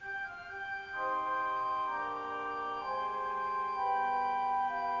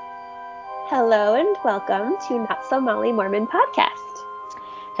Hello and welcome to Not So Molly Mormon podcast.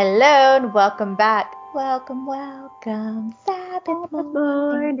 Hello and welcome back. Welcome, Sabbath Good morning.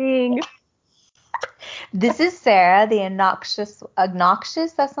 morning. This is Sarah, the obnoxious,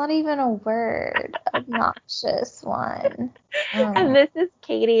 that's not even a word, obnoxious one. And this is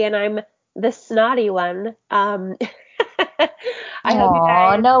Katie, and I'm the snotty one. I hope you Oh,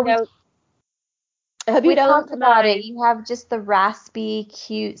 guys no, don't. I hope you we talked don't about it. mind. You have just the raspy,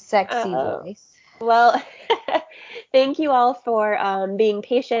 cute, sexy Uh, voice. well, thank you all for being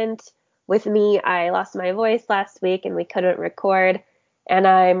patient with me. I lost my voice last week, and we couldn't record, and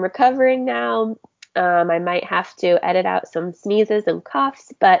I'm recovering now. I might have to edit out some sneezes and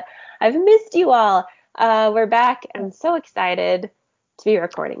coughs, but I've missed you all. We're back. I'm so excited to be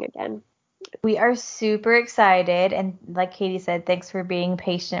recording again. We are super excited, and like Katie said, thanks for being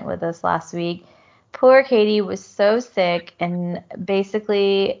patient with us last week. Poor Katie was so sick and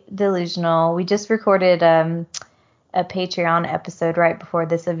basically delusional. We just recorded a Patreon episode right before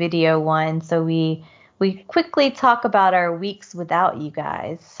this, a video one, so we quickly talk about our weeks without you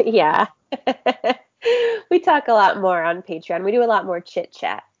guys. Yeah. We talk a lot more on Patreon. We do a lot more chit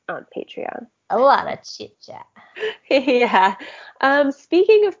chat on Patreon. A lot of chit chat. Yeah.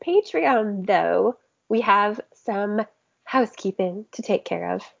 Speaking of Patreon, though, we have some housekeeping to take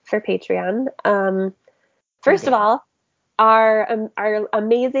care of for Patreon. First of all, our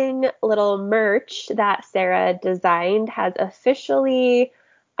amazing little merch that Sarah designed has officially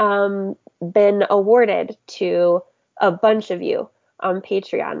been awarded to a bunch of you on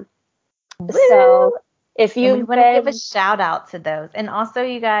Patreon. So Woo! if And we you've want to give a been, shout out to those. And also,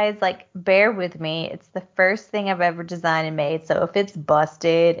 you guys, like, bear with me. It's the first thing I've ever designed and made. So if it's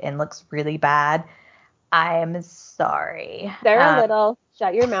busted and looks really bad, I am sorry. they're a little,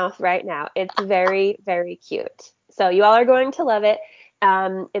 shut your mouth right now. It's very, very cute. So you all are going to love it.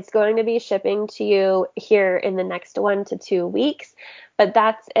 It's going to be shipping to you here in the next 1 to 2 weeks, but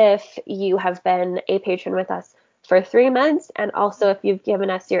that's if you have been a patron with us for 3 months and also if you've given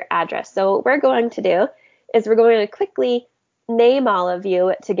us your address. So what we're going to do is we're going to quickly name all of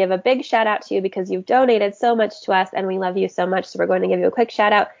you to give a big shout out to you because you've donated so much to us and we love you so much. So we're going to give you a quick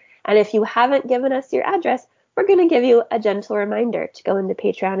shout out. And if you haven't given us your address, we're going to give you a gentle reminder to go into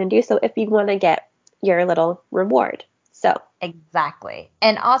Patreon and do so if you want to get your little reward. So, Exactly.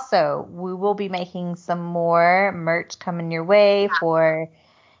 And also, we will be making some more merch coming your way for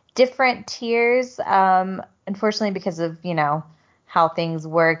different tiers. Unfortunately, because of, how things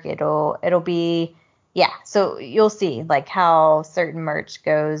work, it'll be, yeah. So you'll see like how certain merch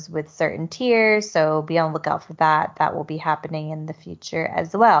goes with certain tiers. So be on the lookout for that. That will be happening in the future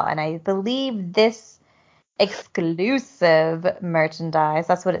as well. And I believe this exclusive merchandise,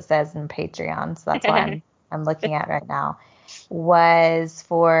 that's what it says in Patreon. So that's what I'm looking at right now, was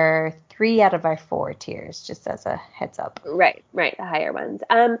for 3 out of our 4 tiers, just as a heads up. right, the higher ones.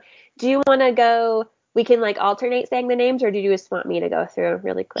 Do you want to go? We can like alternate saying the names, or do you just want me to go through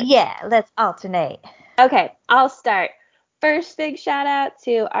really quick? Yeah, let's alternate. Okay, I'll start. First, big shout out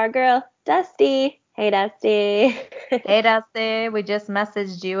to our girl Dusty. Hey, Dusty. Hey, Dusty, we just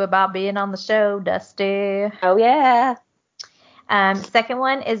messaged you about being on the show, Dusty. Oh yeah. Second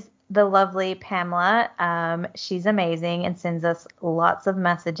one is the lovely Pamela. She's amazing and sends us lots of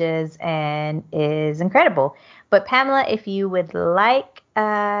messages and is incredible. But Pamela, if you would like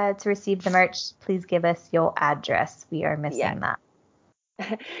to receive the merch, please give us your address. We are Yeah. missing that.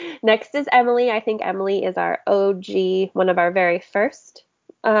 Next is Emily. I think Emily is our OG, one of our very first.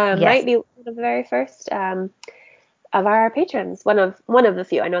 Yes. Might be one of the very first of our patrons. One of the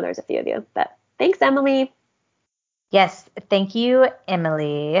few. I know there's a few of you, but thanks, Emily. Yes, thank you,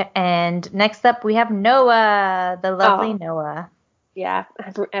 Emily. And next up, we have Noah, the lovely Oh, Noah. yeah.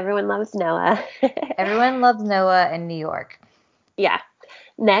 Everyone loves Noah. Everyone loves Noah in New York. Yeah.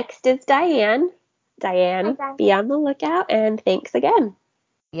 Next is Diane. Hi, Diane, be Diane. on the lookout, and thanks again.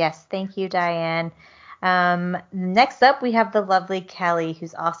 Yes, thank you, Diane. Next up, we have the lovely Kelly,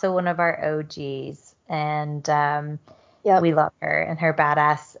 who's also one of our OGs. And Yep. we love her and her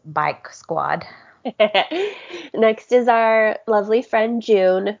badass bike squad. Next is our lovely friend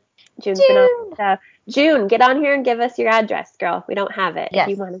June. June's been on June! the show. June, get on here and give us your address, girl. We don't have it. If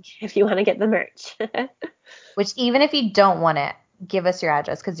you Yes, want to get the merch. which even if you don't want it, give us your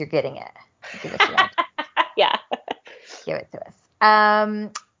address because you're getting it. Give us your address. Yeah. Give it to us.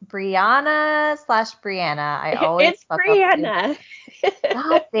 Brianna/Brianna. I always It's fuck up your. Brianna.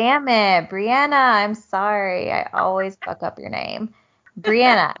 God damn it, Brianna. I'm sorry. I always fuck up your name.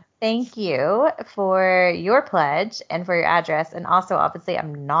 Brianna, thank you for your pledge and for your address. And also, obviously,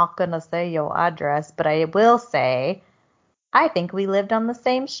 I'm not going to say your address, but I will say I think we lived on the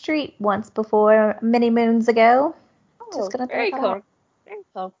same street once before many moons ago. Just Oh, gonna throw very that out. cool. Very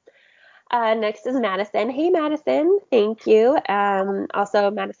cool. Next is Madison. Hey, Madison. Thank you.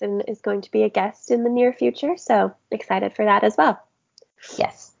 Also, Madison is going to be a guest in the near future, so excited for that as well.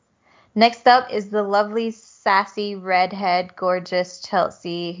 Yes. Next up is the lovely, sassy, redhead, gorgeous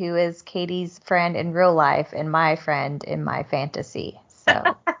Chelsea, who is Katie's friend in real life and my friend in my fantasy. So,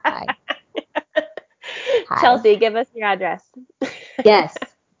 hi. Hi. Chelsea, give us your address. Yes.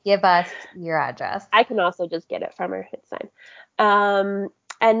 Give us your address. I can also just get it from her. It's fine.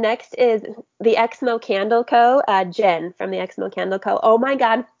 And next is the Exmo Candle Co. Jen from the Exmo Candle Co. Oh my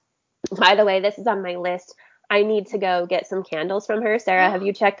God. By the way, this is on my list. I need to go get some candles from her. Sarah, have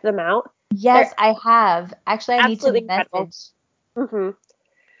you checked them out? Yes, They're I have. Actually, I need to absolutely incredible. message.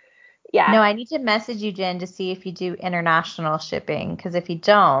 Yeah. No, I need to message you, Jen, to see if you do international shipping. Because if you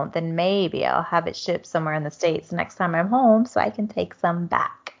don't, then maybe I'll have it shipped somewhere in the States next time I'm home so I can take some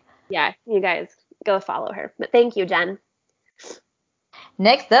back. Yeah. You guys go follow her. But thank you, Jen.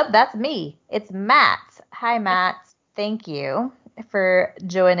 Next up, that's me. It's Matt. Hi, Matt. Thank you for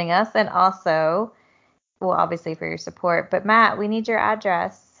joining us and also, well, obviously for your support. But Matt, we need your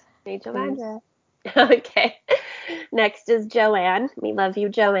address, Need your please. address. Okay. Next is Joanne. We love you,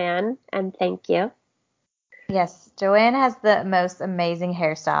 Joanne, and thank you. Yes, Joanne has the most amazing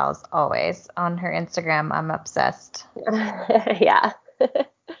hairstyles always. On her Instagram, I'm obsessed. Yeah.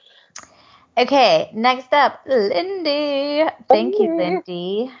 Okay, next up, Lindy. Thank you,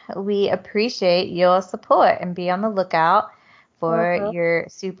 Lindy. We appreciate your support and be on the lookout for Uh-huh. your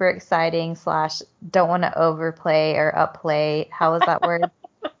super exciting slash don't want to overplay or upplay. How was that word?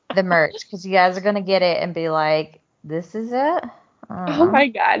 The merch. Because you guys are going to get it and be like, this is it? Oh my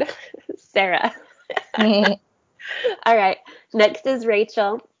God. Sarah. All right. Next is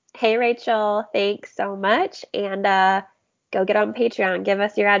Rachel. Hey, Rachel. Thanks so much. And go get on Patreon. Give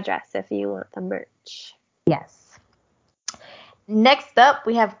us your address if you want the merch. Yes. Next up,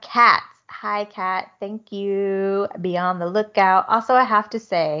 we have Kat. Hi, Kat. Thank you. Be on the lookout. Also, I have to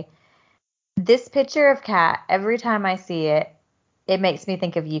say, this picture of Kat, every time I see it, it makes me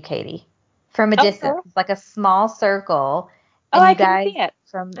think of you, Katie, from a distance. Oh, It's like a small circle, oh, and I you can guys see it.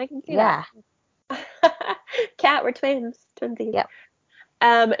 from, I can see that. yeah, Cat, we're twins. Twinsies. yep.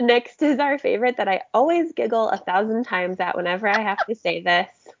 Next is our favorite that I always giggle 1,000 times at whenever I have to say this.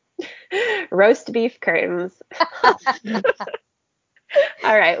 Roast beef curtains.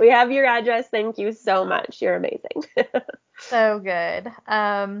 All right, we have your address. Thank you so much. You're amazing. So good.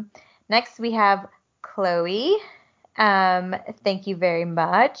 Next we have Chloe. Thank you very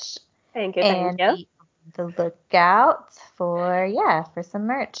much. Thank you, thank And you. be on the lookout for some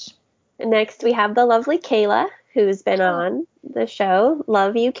merch. Next, we have the lovely Kayla, who's been on the show.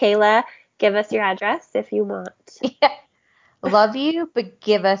 Love you, Kayla. Give us your address if you want. Yeah. Love you, but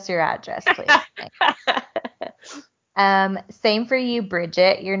give us your address, please. Same for you,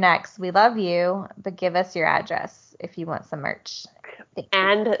 Bridget. You're next. We love you, but give us your address if you want some merch. Thank you.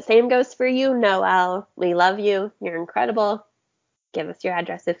 And same goes for you, Noelle. We love you. You're incredible. Give us your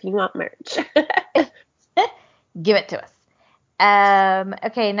address if you want merch. Give it to us.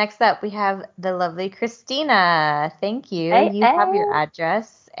 Okay, next up we have the lovely Christina. Thank you. Hey, You have your hey.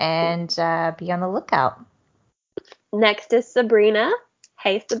 address and be on the lookout. Next is Sabrina.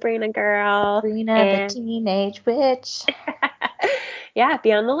 Hey, Sabrina girl. Sabrina the And Teenage Witch. yeah,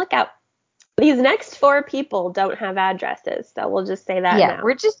 be on the lookout. These next four people don't have addresses, so we'll just say that Yeah, now.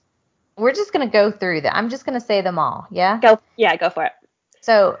 we're just gonna go through them. I'm just gonna say them all. Yeah. Go for it.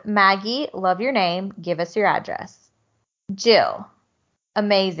 So Maggie, love your name. Give us your address. Jill,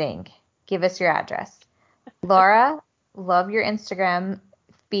 amazing. Give us your address. Laura, love your Instagram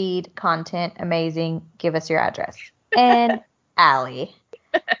feed content. Amazing. Give us your address. And Allie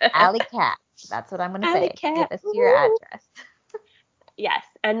Cat. That's what I'm going to Alley say. Give cat. us your Woo. address. Yes.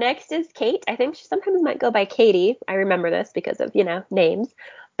 And next is Kate. I think she sometimes might go by Katie. I remember this because of, names.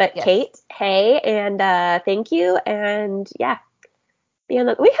 But Yes. Kate, hey, and thank you. And yeah, we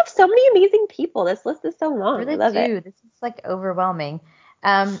have so many amazing people. This list is so long. Really I love it. do. This is like overwhelming.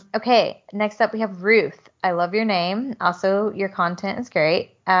 Okay, next up we have Ruth. I love your name. Also, your content is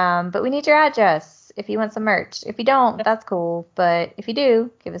great. But we need your address if you want some merch. If you don't, that's cool. But if you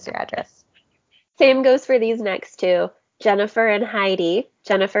do, give us your address. Same goes for these next two. Jennifer and Heidi.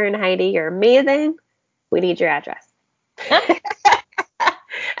 Jennifer and Heidi, you're amazing. We need your address.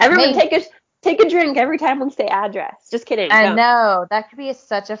 Everyone Amazing. take a drink every time we say address. Just kidding. I Don't. know. That could be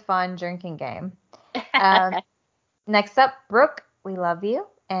such a fun drinking game. Next up, Brooke. We love you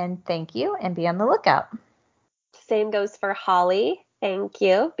and thank you and be on the lookout. Same goes for Holly. Thank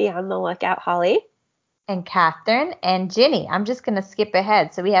you. Be on the lookout, Holly. and Catherine and Jenny. I'm just going to skip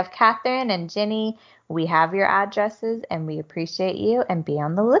ahead. So we have Catherine and Jenny. We have your addresses and we appreciate you and be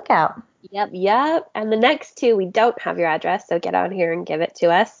on the lookout. Yep. And the next two, we don't have your address, so get on here and give it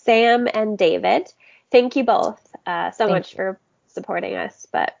to us. Sam and David, thank you both so much for supporting us,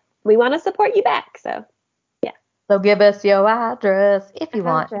 but we want to support you back, so yeah. So give us your address if you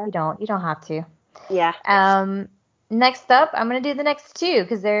want. If you don't have to. Yeah. Next up, I'm going to do the next two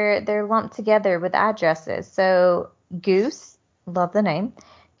because they're lumped together with addresses. So Goose, love the name.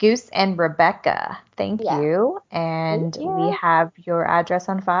 Goose and Rebecca, thank you. And we have your address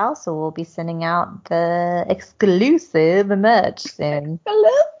on file, so we'll be sending out the exclusive merch soon.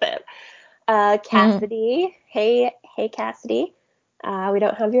 Exclusive. Cassidy, hey Cassidy. We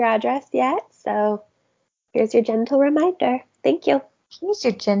don't have your address yet, so here's your gentle reminder. Thank you. Here's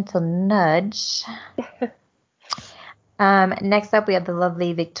your gentle nudge. Next up, we have the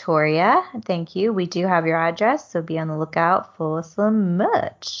lovely Victoria. Thank you. We do have your address, so be on the lookout for some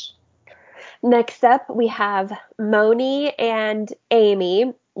merch. Next up, we have Moni and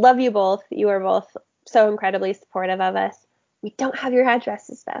Amy. Love you both. You are both so incredibly supportive of us. We don't have your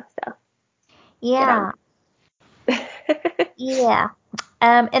addresses, though, so. Yeah. Yeah.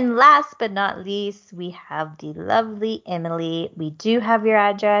 And last but not least, we have the lovely Emily. We do have your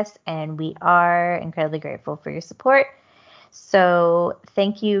address, and we are incredibly grateful for your support. So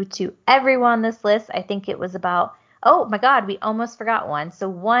thank you to everyone on this list. I think it was about, oh my God, we almost forgot one. So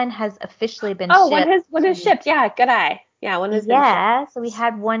one has officially been shipped. Oh, one is shipped. Yeah, good eye. Yeah, one has been shipped. Yeah, so we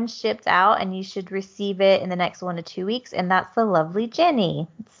had one shipped out, and you should receive it in the next 1 to 2 weeks, and that's the lovely Jenny.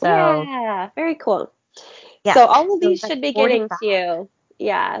 So yeah, very cool. Yeah, so all of these like should be 45. getting to you.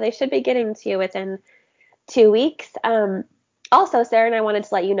 Yeah, they should be getting to you within 2 weeks. Also, Sarah and I wanted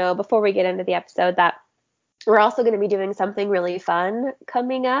to let you know before we get into the episode that we're also going to be doing something really fun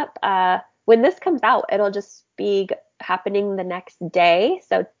coming up. When this comes out, it'll just be happening the next day.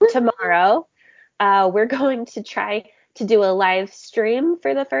 So tomorrow, we're going to try to do a live stream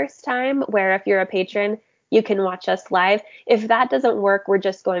for the first time where if you're a patron, you can watch us live. If that doesn't work, we're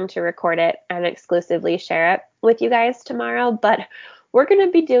just going to record it and exclusively share it with you guys tomorrow. But we're going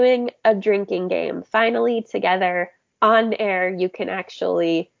to be doing a drinking game. Finally, together on air, you can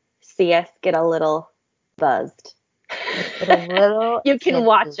actually see us get a little buzzed. You can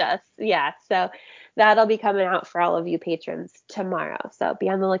watch us. Yeah. So that'll be coming out for all of you patrons tomorrow. So be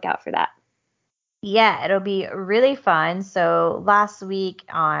on the lookout for that. Yeah, it'll be really fun. So last week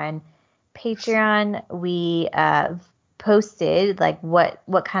on Patreon, we posted like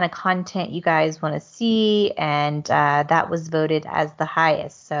what kind of content you guys want to see, and that was voted as the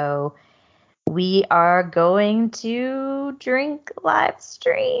highest. So we are going to drink live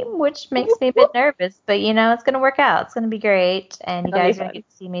stream, which makes me a bit nervous, but it's going to work out. It's going to be great, and you guys are going to get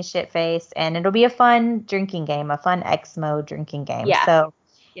to see me shit-faced, and it'll be a fun drinking game, a fun X-Mode drinking game. Yeah. So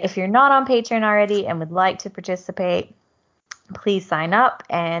if you're not on Patreon already and would like to participate, please sign up,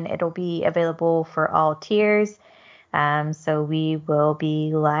 and it'll be available for all tiers. So we will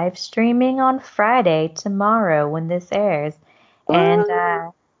be live streaming on Friday, tomorrow, when this airs. And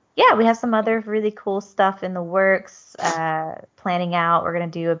yeah, we have some other really cool stuff in the works, planning out. We're going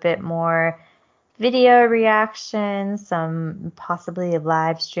to do a bit more video reactions, some possibly a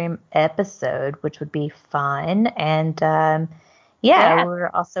live stream episode, which would be fun. And yeah, we're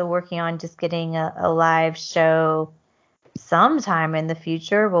also working on just getting a live show sometime in the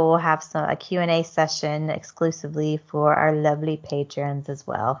future. We'll have a Q&A session exclusively for our lovely patrons as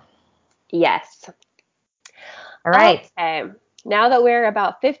well. Yes. All right. Okay. Now that we're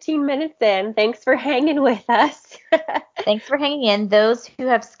about 15 minutes in, thanks for hanging with us. Thanks for hanging in. Those who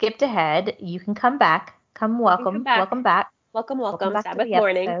have skipped ahead, you can come back. Welcome back. Welcome. Sabbath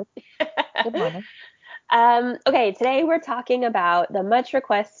morning. Good morning. Okay, today we're talking about the much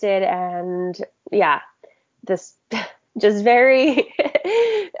requested and this just very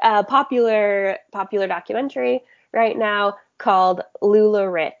popular documentary right now called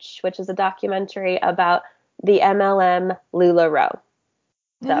LuLaRich, which is a documentary about the MLM LuLaRoe.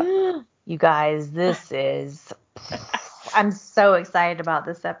 So, you guys, I'm so excited about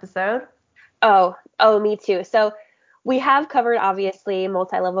this episode. Oh, me too. So we have covered, obviously,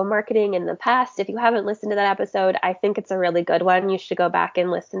 multi-level marketing in the past. If you haven't listened to that episode, I think it's a really good one. You should go back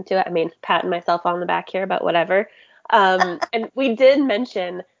and listen to it. I mean, patting myself on the back here, but whatever. And we did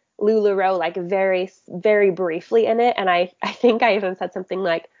mention LuLaRoe like very, very briefly in it. And I think I even said something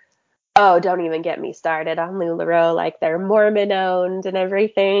like, oh, don't even get me started on LuLaRoe. Like they're Mormon owned and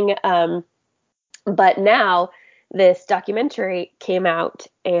everything. But now this documentary came out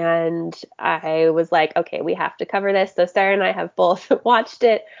and I was like, okay, we have to cover this. So Sarah and I have both watched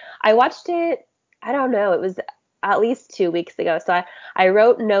it. I watched it I don't know, it was at least 2 weeks ago. So I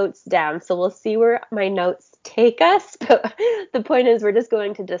wrote notes down. So we'll see where my notes take us. But the point is, we're just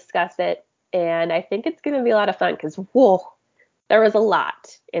going to discuss it. And I think it's going to be a lot of fun because, whoa, there was a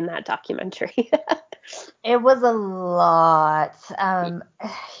lot in that documentary. It was a lot.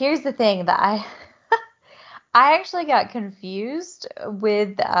 Here's the thing that I actually got confused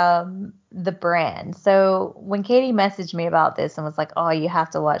with the brand. So when Katie messaged me about this and was like, "Oh, you have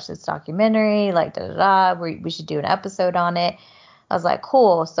to watch this documentary, like da da da, we should do an episode on it." I was like,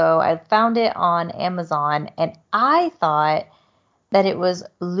 "Cool." So I found it on Amazon, and I thought that it was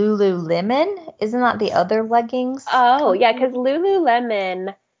Lululemon. Isn't that the other leggings Oh, yeah, company? because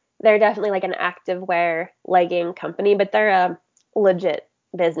Lululemon, they're definitely like an activewear legging company, but they're a legit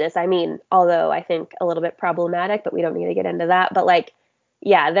business. I mean, although I think a little bit problematic, but we don't need to get into that. But like,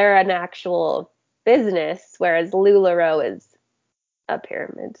 yeah, they're an actual business, whereas LuLaRoe is a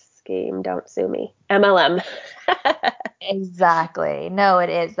pyramid scheme. Don't sue me. MLM. Exactly. No, it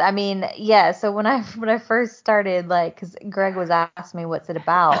is. I mean, yeah. So when I first started, like, because Greg was asking me what's it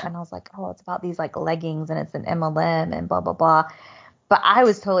about, and I was like, oh, it's about these like leggings, and it's an MLM, and blah blah blah. But I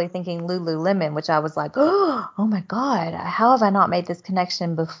was totally thinking Lululemon, which I was like, oh my God, how have I not made this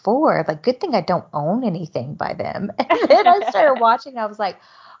connection before? Like, good thing I don't own anything by them. And then I started watching, I was like,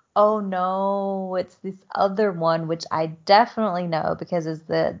 oh no, it's this other one, which I definitely know because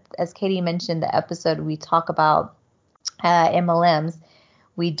as Katie mentioned, the episode we talk about MLMs,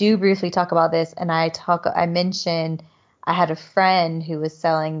 we do briefly talk about this, and I mentioned I had a friend who was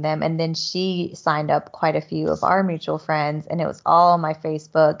selling them, and then she signed up quite a few of our mutual friends, and it was all on my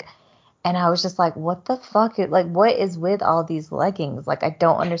Facebook. And I was just like, what the fuck? Like, what is with all these leggings? Like, I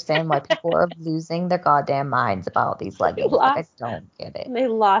don't understand why people are losing their goddamn minds about these They leggings. Like, I lost. don't get it. They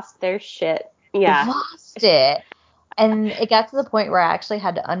lost their shit. Yeah. Lost it. And it got to the point where I actually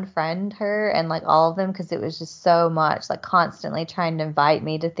had to unfriend her and like all of them because it was just so much, like constantly trying to invite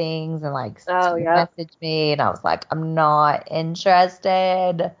me to things and like Oh, yeah. message me. And I was like, I'm not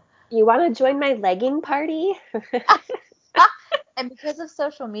interested. You want to join my legging party? And because of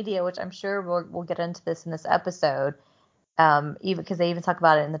social media, which I'm sure we'll get into this in this episode, even because they even talk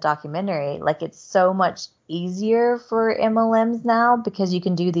about it in the documentary, like it's so much easier for MLMs now because you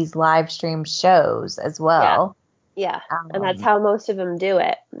can do these live stream shows as Yeah. well. Yeah. And that's how most of them do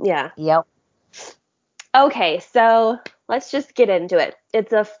it. Yeah. Yep. Okay, so let's just get into it.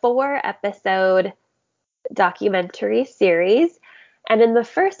 It's a 4 episode documentary series. And in the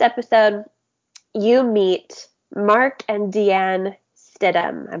first episode, you meet Mark and Deanne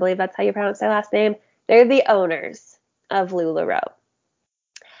Stidham. I believe that's how you pronounce their last name. They're the owners of LuLaRoe.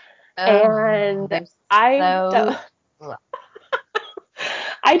 Oh, And they're I don't so.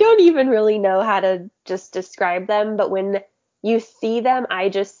 I don't even really know how to just describe them, but when you see them, I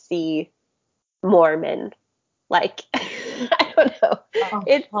just see Mormon. Like, I don't know. A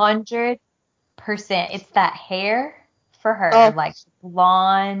It's 100%. It's that hair for her, oh like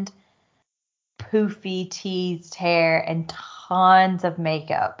blonde, poofy, teased hair, and tons of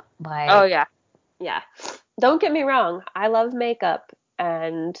makeup. oh Like, yeah. Yeah. Don't get me wrong. I love makeup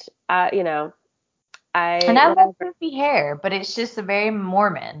and you know, and I I love whatever. poofy hair, but it's just a very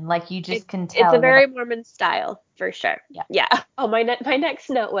Mormon. Like, you just can It's a tell. You're very Mormon style for sure. like, Yeah. Oh, my next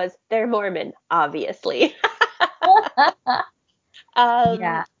note was they're Mormon, obviously. yeah. um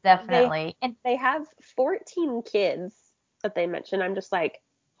Yeah, they definitely. And they have 14 kids that they mentioned. I'm just like,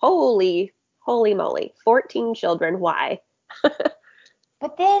 holy moly, 14 children. Why?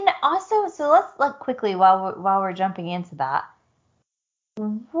 but then also, so let's like quickly while we're jumping into that.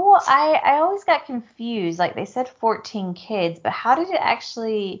 Well, I always got confused. Like they said 14 kids, but how did it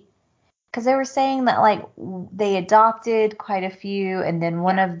actually? Because they were saying that like they adopted quite a few, and then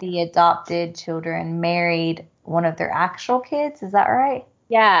one Yeah. of the adopted children married one of their actual kids. Is that right?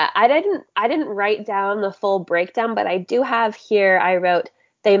 Yeah, I didn't write down the full breakdown, but I do have here I wrote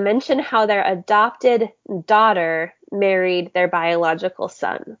they mention how their adopted daughter married their biological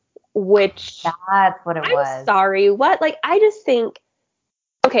son, which That's what it I'm was. sorry, what? Like I just think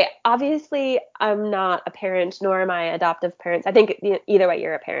okay, obviously I'm not a parent nor am I adoptive parents. I think either way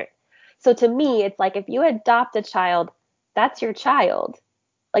you're a parent. So to me, it's like if you adopt a child, that's your child.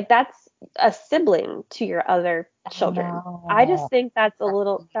 Like that's a sibling to your other children. I just No. think that's a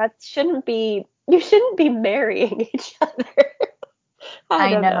little that shouldn't be you shouldn't be marrying each other. I I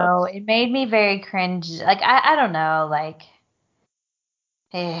don't know. know. It made me very cringe. Like I don't know. Like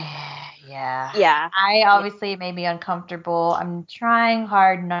yeah. Yeah. I Yeah. obviously it made me uncomfortable. I'm trying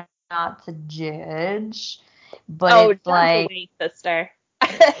hard not to judge, but Oh, it's judge like away, sister.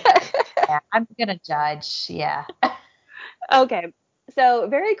 yeah, I'm gonna judge. Yeah. Okay. So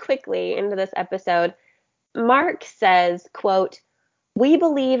very quickly into this episode, Mark says, quote, "We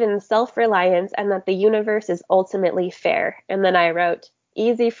believe in self-reliance and that the universe is ultimately fair." And then I wrote,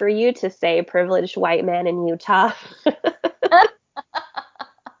 "Easy for you to say, privileged white man in Utah."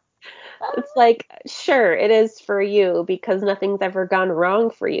 It's like, sure, it is for you because nothing's ever gone wrong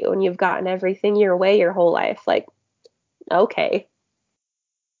for you and you've gotten everything your way your whole life. Like, okay.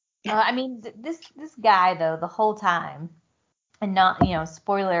 I mean, this guy though, the whole time, and not,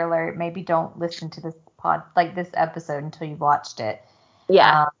 spoiler alert, maybe don't listen to this this episode until you've watched it.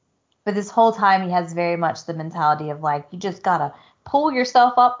 Yeah. But this whole time he has very much the mentality of like, you just gotta pull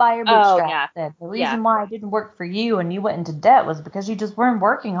yourself up by your Oh, bootstraps. yeah. And the Yeah. reason why it didn't work for you and you went into debt was because you just weren't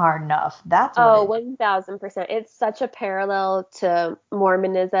working hard enough. That's what Oh, it is. 1000%. It's such a parallel to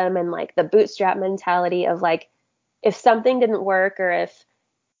Mormonism and like the bootstrap mentality of like, if something didn't work or if,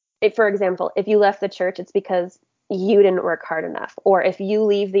 for example, if you left the church, it's because you didn't work hard enough. Or if you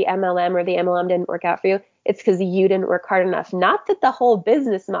leave the MLM or the MLM didn't work out for you, it's because you didn't work hard enough. Not that the whole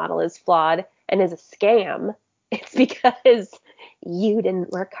business model is flawed and is a scam. It's because you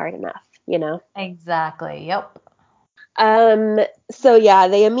didn't work hard enough, you know? Exactly. Yep. So yeah,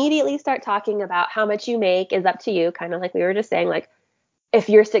 they immediately start talking about how much you make is up to you, kind of like we were just saying, like if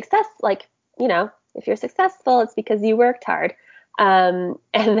you're if you're successful, it's because you worked hard. And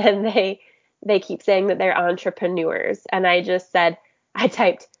then they keep saying that they're entrepreneurs. And I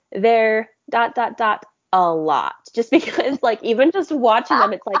typed they're dot dot dot a lot. Just because like even just watching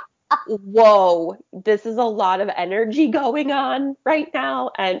them, it's like, whoa, this is a lot of energy going on right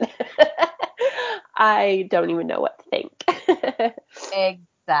now. And I don't even know what to think.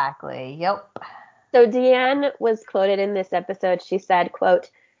 Exactly. Yep. So Deanne was quoted in this episode. She said, quote,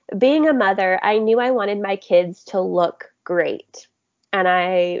 "Being a mother, I knew I wanted my kids to look great." And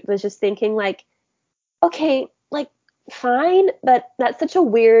I was just thinking like, okay, like fine, but that's such a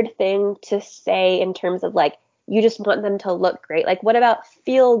weird thing to say in terms of like, you just want them to look great. Like, what about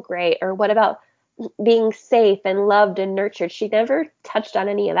feel great? Or what about being safe and loved and nurtured? She never touched on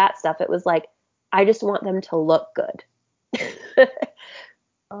any of that stuff. It was like, I just want them to look good.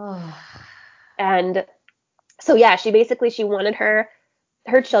 Oh. And so yeah, she wanted her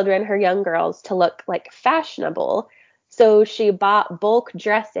children, her young girls to look like fashionable. So she bought bulk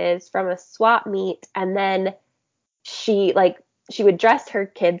dresses from a swap meet and then she would dress her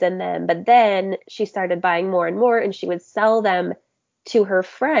kids in them, but then she started buying more and more and she would sell them to her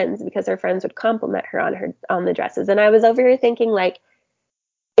friends because her friends would compliment her on the dresses. And I was over here thinking like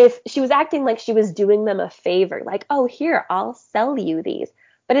if she was acting like she was doing them a favor, like, "Oh, here, I'll sell you these."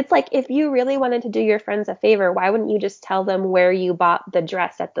 But it's like if you really wanted to do your friends a favor, why wouldn't you just tell them where you bought the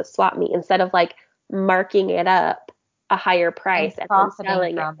dress at the swap meet instead of like marking it up a higher And price and then profiting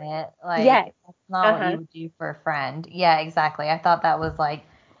selling it? from it. Like, Yes. that's not what Uh-huh. you would do for a friend. Yeah, exactly. I thought that was like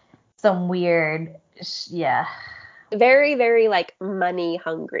some weird, yeah. Very, very like money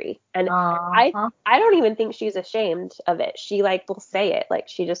hungry. And I Uh-huh. I don't even think she's ashamed of it. She like will say it like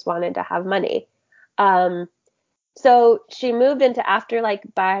she just wanted to have money. Um so she moved into after like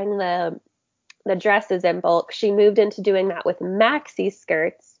buying the dresses in bulk, she moved into doing that with maxi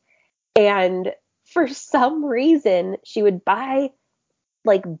skirts. And for some reason, she would buy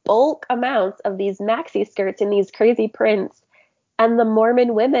like bulk amounts of these maxi skirts in these crazy prints. And the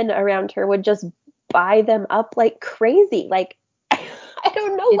Mormon women around her would just buy them up like crazy. Like, I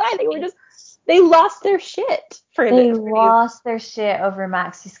don't know It's, why it's they lost their shit for They these. lost their shit over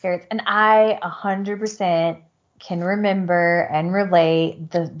maxi skirts, and I 100% can remember and relate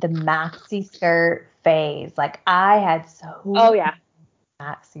the maxi skirt phase. Like I had Oh, so yeah.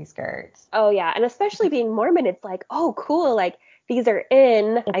 many maxi skirts. Oh, yeah. And especially being Mormon, it's like, oh, cool. Like, these are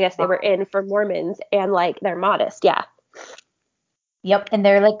in, I guess they were in for Mormons and like they're modest. Yeah. Yep, and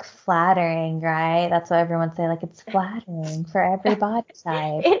they're like flattering, right? That's what everyone say. Like it's flattering for every body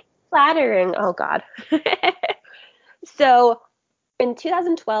type. It's flattering. Oh God. So in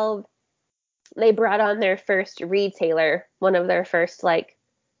 2012, they brought on their first retailer, one of their first like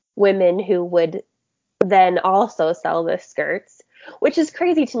women who would then also sell the skirts, which is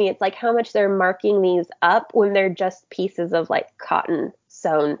crazy to me. It's like how much they're marking these up when they're just pieces of like cotton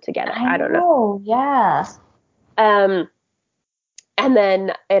sewn together. I I don't know. know, yeah. Um, and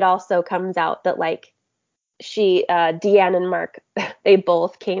then it also comes out that like Deanne and Mark, they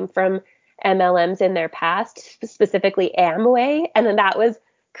both came from MLMs in their past, specifically Amway, and then that was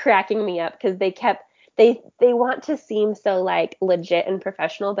cracking me up because they want to seem so like legit and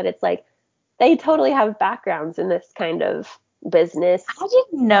professional, but it's like they totally have backgrounds in this kind of business. I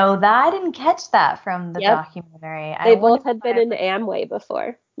didn't know that. I didn't catch that from the Yep, documentary. I they wonder both had if been I in ever. Amway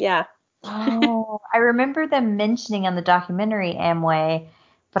before. Yeah. Oh, I remember them mentioning on the documentary Amway,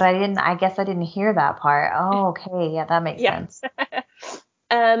 but I guess I didn't hear that part. Oh, okay. Yeah, that makes Yeah. sense.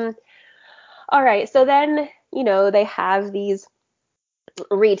 Um, all right. So then, they have these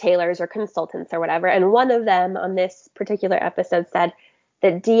retailers or consultants or whatever. And one of them on this particular episode said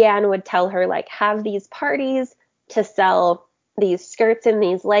that Deanne would tell her, like, have these parties to sell these skirts and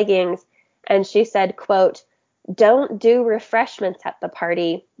these leggings. And she said, quote, don't do refreshments at the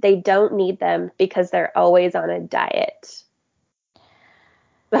party. They don't need them because they're always on a diet.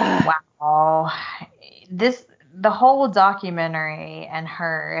 Wow. The whole documentary and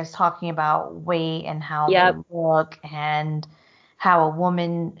her is talking about weight and how they Yep. look and how a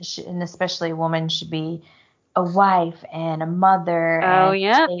woman, and especially a woman, should be a wife and a mother, Oh, and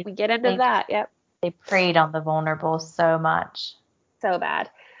yeah. they We get into they that. Yep. they preyed on the vulnerable so much. So bad.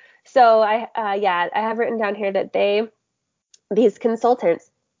 So I have written down here that these consultants,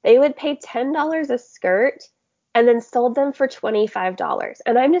 they would pay $10 a skirt and then sold them for $25.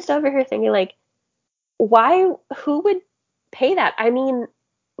 And I'm just over here thinking, like, who would pay that? I mean,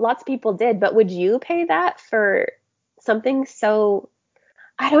 lots of people did, but would you pay that for something so,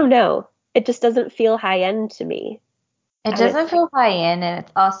 I don't know. It just doesn't feel high end to me. It And it's doesn't like, feel high end, and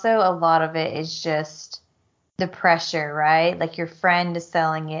it's also a lot of it is just the pressure, right? Like your friend is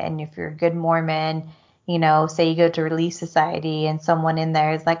selling it, and if you're a good Mormon, say you go to Relief Society and someone in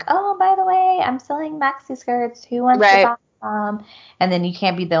there is like, oh, by the way, I'm selling maxi skirts. Who wants to right. buy some? And then you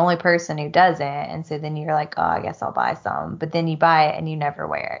can't be the only person who does it. And so then you're like, oh, I guess I'll buy some. But then you buy it and you never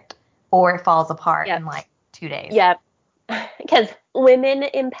wear it. Or it falls apart Yep. in like 2 days. Yep. Because women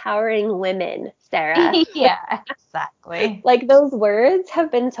empowering women, Sarah. Yeah, exactly. Like those words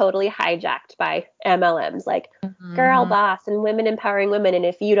have been totally hijacked by MLMs, like girl Hmm. boss and women empowering women. And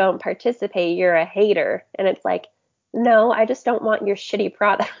if you don't participate, you're a hater. And it's like, no, I just don't want your shitty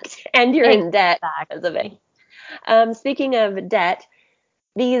product and you're in debt because of it. Exactly. Speaking of debt,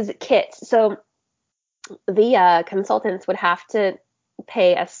 these kits. So the consultants would have to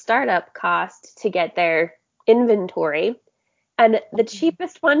pay a startup cost to get their inventory. And the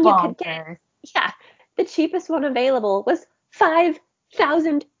cheapest one you could get, Bonkers. yeah, the cheapest one available was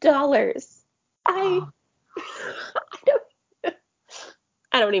 $5,000. I, I don't,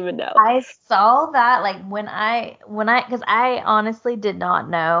 I don't even know. I saw that like because I honestly did not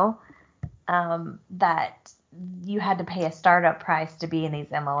know that you had to pay a startup price to be in these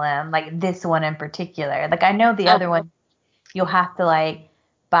MLM, like this one in particular. Like I know the other Uh-huh. one you'll have to like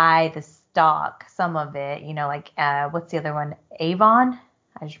buy the stock, some of it, like what's the other one? Avon?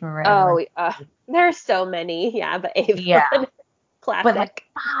 I just remember everyone. Oh, there's so many. Yeah, but Yeah. Avon, But like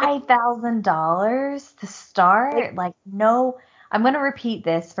classic. $5,000 to Like, start, like no, I'm going to repeat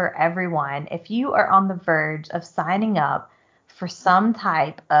this for everyone. If you are on the verge of signing up for some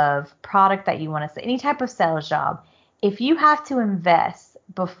type of product that you want to say, any type of sales job, if you have to invest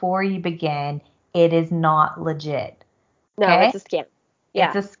before you begin, it is not legit. no, Okay? it's a scam. It's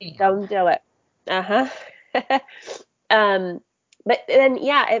Yeah, a scam. don't do it. Uh-huh. um, but then,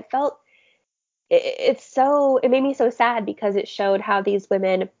 yeah, it made me so sad because it showed how these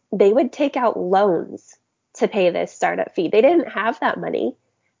women, they would take out loans to pay this startup fee. They didn't have that money.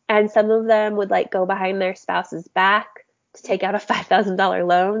 And some of them would like go behind their spouse's back to take out a $5,000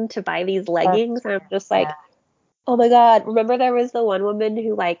 loan to buy these That's leggings. And I'm just yeah. like, oh my God. Remember there was the one woman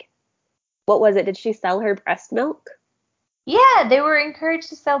who, like, what was it? Did she sell her breast milk? Yeah, they were encouraged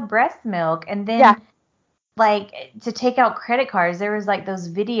to sell breast milk and Yeah. then like to take out credit cards. There was like those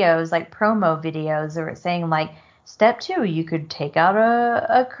videos, like promo videos that were saying like step two, you could take out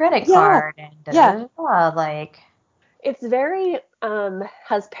a credit Yeah. card and da Yeah. da da. Like It's very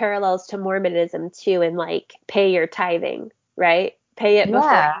has parallels to Mormonism too, and like pay your tithing, right? Pay it before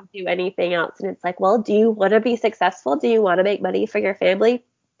yeah, you do anything else. And it's like, well, do you want to be successful? Do you want to make money for your family?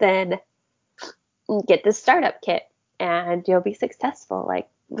 Then get this startup kit and you'll be successful. Like,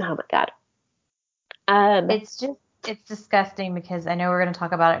 oh my God. Um, it's disgusting because I know we're gonna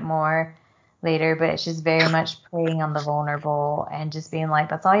talk about it more later, but it's just very much preying on the vulnerable and just being like,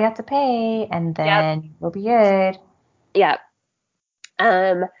 that's all you have to pay, and yep, then you'll be good. yep.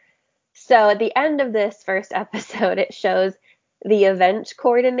 Um, so at the end of this first episode, it shows the event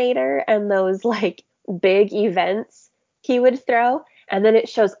coordinator and those like big events he would throw. And then it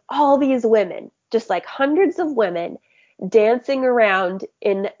shows all these women, just like hundreds of women, dancing around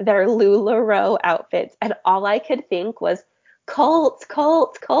in their LuLaRoe outfits. And all I could think was cult,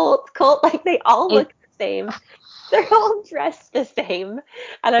 cult, cult, cult. Like they all It, look the same. They're all dressed the same.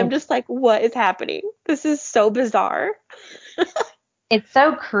 And I'm it's just like, what is happening? This is so bizarre. It's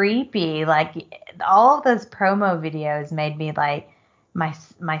so creepy. Like all of those promo videos made me like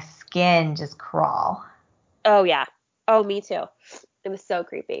my skin just crawl. Oh yeah. Oh, me too. It was so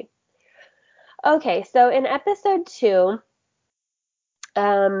creepy. Okay, so in episode 2,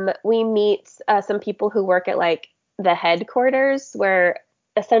 we meet some people who work at like the headquarters where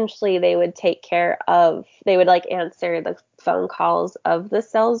essentially they would like answer the phone calls of the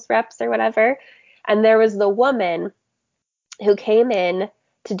sales reps or whatever. And there was the woman who came in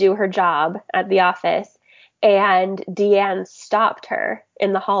to do her job at the office, and Deanne stopped her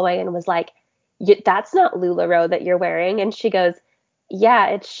in the hallway and was like, "That's not LuLaRoe that you're wearing." And she goes, "Yeah,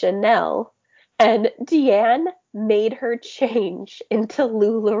 it's Chanel." And Deanne made her change into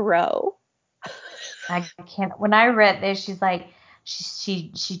LuLaRoe. I can't. When I read this, she's like,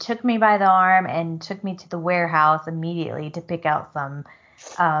 she took me by the arm and took me to the warehouse immediately to pick out some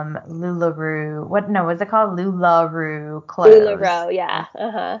LuLaRoe. What? No, what's it called? LuLaRoe clothes. LuLaRoe, yeah.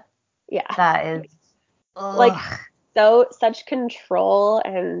 Uh-huh. Yeah. That is, Like ugh. such control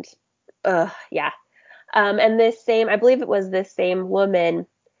and yeah. And this same, I believe it was this same woman,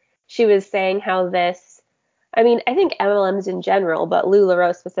 she was saying how this, I mean, I think MLMs in general, but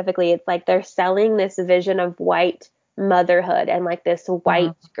LuLaRoe specifically, it's like they're selling this vision of white motherhood and like this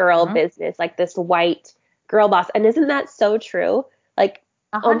white girl Mhm. business, like this white girl boss. And isn't that so true? Like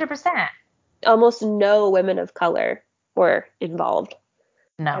um, 100%. almost no women of color were involved.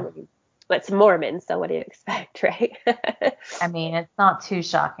 I No, mean, it's Mormon, so what do you expect, right? I mean it's not too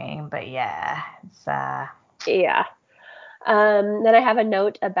shocking, but yeah, it's Yeah. Then I have a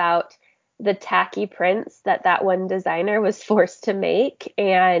note about the tacky prints that one designer was forced to make,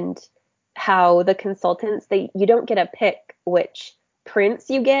 and how the consultants, you don't get a pick which prints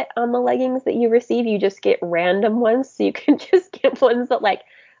you get on the leggings that you receive. You just get random ones, so you can just get ones that like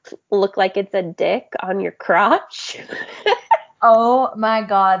look like it's a dick on your crotch. oh my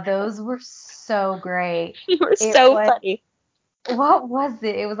God, those were so great. They were It so was funny. What was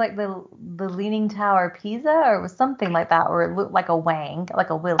it? It was like the Leaning Tower of Pisa, or it was something like that, or it looked like a wang, like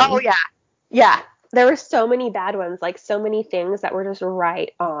a Oh willy. yeah. Yeah. There were so many bad ones, like so many things that were just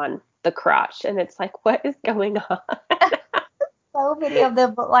right on the crotch. And it's like, what is going on? So many of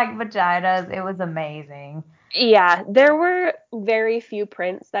them looked like vaginas. It was amazing. Yeah, there were very few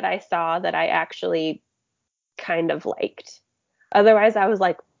prints that I saw that I actually kind of liked. Otherwise, I was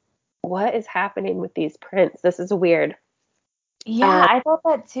like, what is happening with these prints? This is weird. Yeah, Um, I thought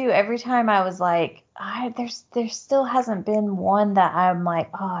that too. Every time I was like, there still hasn't been one that I'm like,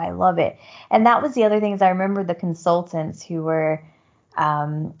 oh, I love it. And that was the other thing is I remember the consultants who were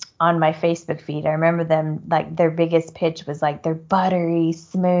on my Facebook feed. I remember them like their biggest pitch was like they're buttery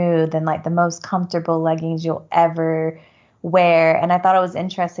smooth and like the most comfortable leggings you'll ever wear. And I thought it was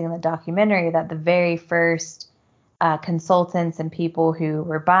interesting in the documentary that the very first consultants and people who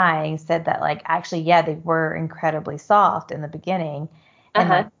were buying said that like actually yeah they were incredibly soft in the beginning and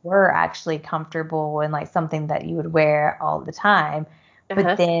uh-huh, like were actually comfortable and like something that you would wear all the time, but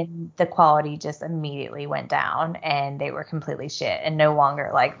uh-huh. then the quality just immediately went down and they were completely shit and no longer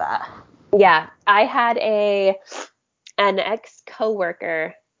like that. Yeah, I had an ex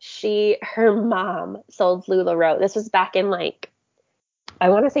coworker. Her mom sold LuLaRoe. This was back in like, I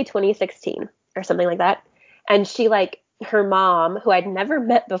want to say 2016 or something like that. And she like her mom, who I'd never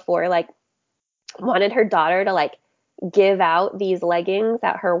met before, like wanted her daughter to like give out these leggings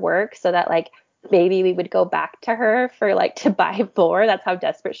at her work so that like maybe we would go back to her for like to buy more. That's how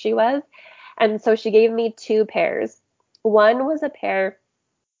desperate she was. And so she gave me 2 pairs. One was a pair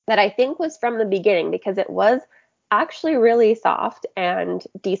that I think was from the beginning because it was actually really soft and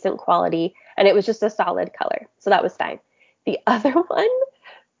decent quality, and it was just a solid color. So that was fine. The other one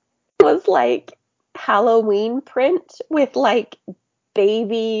was like Halloween print with like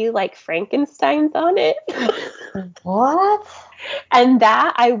baby like Frankensteins on it. What? And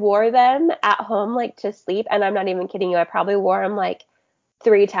that I wore them at home like to sleep, and I'm not even kidding you. I probably wore them like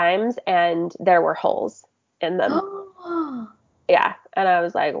 3 times and there were holes in them. Yeah, and I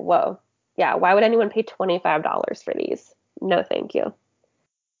was like, "Whoa. Yeah, why would anyone pay $25 for these? No, thank you."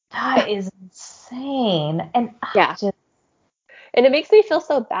 That is insane. And Yeah. just And it makes me feel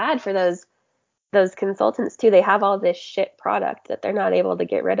so bad for those consultants too. They have all this shit product that they're not able to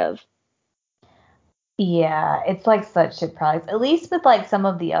get rid of. yeah, it's like such shit products. At least with like some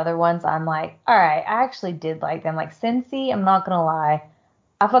of the other ones, I'm like, all right, I actually did like them. Like Scentsy, I'm not gonna lie,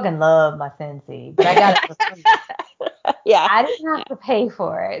 I fucking love my Scentsy, but I got it for free. Yeah. I didn't have to pay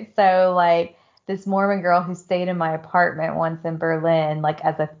for it. So like this Mormon girl who stayed in my apartment once in Berlin, like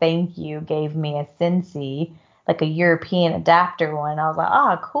as a thank you, gave me a Scentsy, like a European adapter one. I was like,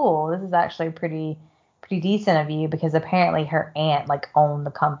 oh, cool. This is actually pretty decent of you because apparently her aunt like owned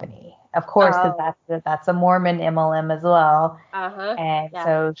the company. of course, because Oh, that's a Mormon MLM as well. uh-huh. And Yeah.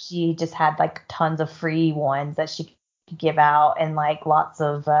 so she just had like tons of free ones that she could give out and like lots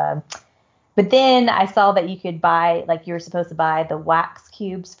of. But then I saw that you could buy, like you were supposed to buy the wax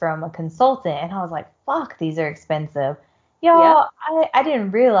cubes from a consultant, and I was like, fuck, these are expensive. Yep. Y'all, I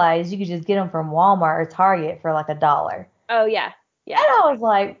didn't realize you could just get them from Walmart or Target for like $1. And Oh, yeah. Yeah. I was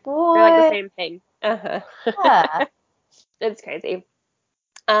like, They're like the what? same thing. Uh-huh. Yeah. It's crazy.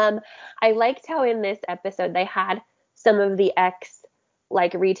 Um, I liked how in this episode they had some of the ex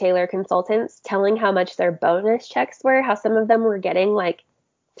like retailer consultants telling how much their bonus checks were, how some of them were getting like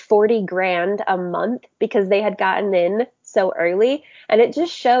 40 grand a month because they had gotten in so early. And it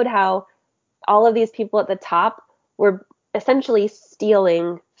just showed how all of these people at the top were essentially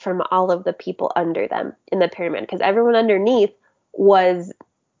stealing from all of the people under them in the pyramid because everyone underneath was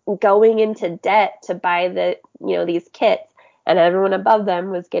going into debt to buy these kits, and everyone above them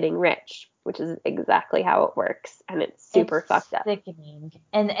was getting rich, which is exactly how it works, and it's super It's fucked up. sickening.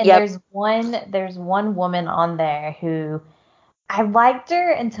 And Yep. there's one woman on there who I liked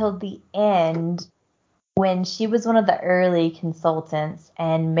her until the end when she was one of the early consultants,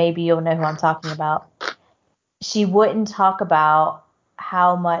 and maybe you'll know who I'm talking about. She wouldn't talk about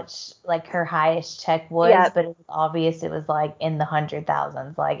how much like her highest check was, Yep. but it was obvious it was like in the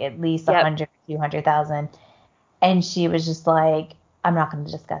 100,000s, like at least a Yep. hundred, 200,000. And she was just like, I'm not going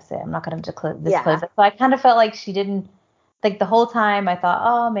to discuss it. I'm not going to disclose Yeah. it. So I kind of felt like she didn't, like the whole time I thought,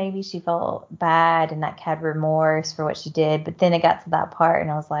 oh, maybe she felt bad and that had remorse for what she did. But then it got to that part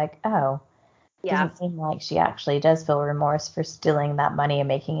and I was like, oh, Yeah. doesn't seem like she actually does feel remorse for stealing that money and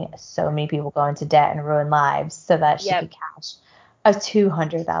making so many people go into debt and ruin lives so that she Yep. could cash a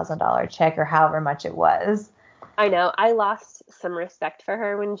 $200,000 check or however much it was. I know. I lost some respect for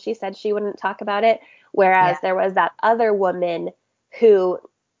her when she said she wouldn't talk about it. Whereas Yeah. there was that other woman who,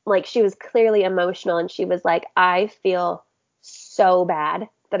 like, she was clearly emotional and she was like, I feel so bad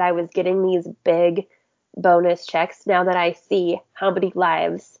that I was getting these big bonus checks now that I see how many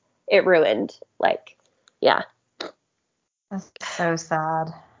lives it ruined. Like, yeah. That's so sad.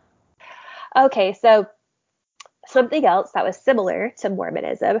 Okay, so something else that was similar to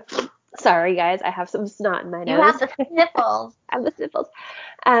Mormonism. Sorry, guys, I have some snot in my You nose. have the sniffles. I have the sniffles.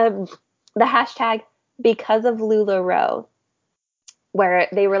 Um, the hashtag because of LuLaRoe, where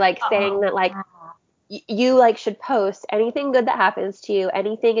they were like saying Oh, that like yeah. you like should post anything good that happens to you,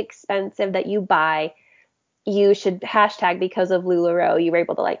 anything expensive that you buy, you should hashtag because of LuLaRoe. You were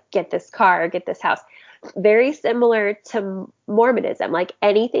able to like get this car, get this house. Very similar to Mormonism. Like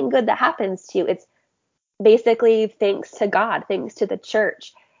anything good that happens to you, it's basically thanks to God, thanks to the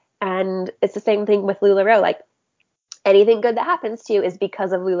church. And it's the same thing with LuLaRoe. Like anything good that happens to you is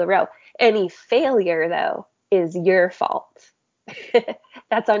because of LuLaRoe. Any failure, though, is your fault.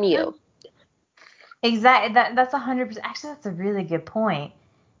 That's on you. Exactly. That's 100%. Actually, that's a really good point.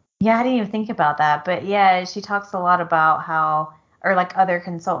 Yeah, I didn't even think about that. But yeah, she talks a lot about how, or like other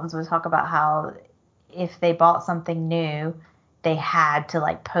consultants would talk about how if they bought something new, they had to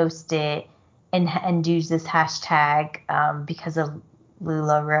like post it and use this hashtag because of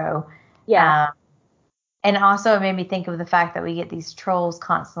LuLaRoe. Yeah. Um, and also it made me think of the fact that we get these trolls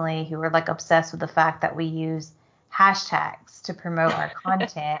constantly who are like obsessed with the fact that we use hashtags to promote our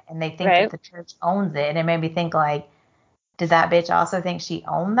content and they think that Right? the church owns it. And it made me think like, does that bitch also think she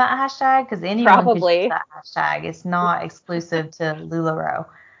owned that hashtag? Because anyone could use Probably. that hashtag. It's not exclusive to LuLaRoe.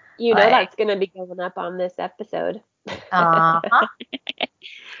 You know Like, that's going to be going up on this episode. uh-huh.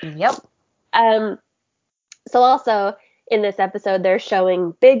 Yep. um, so also in this episode, they're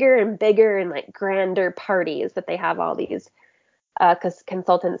showing bigger and bigger and like grander parties that they have all these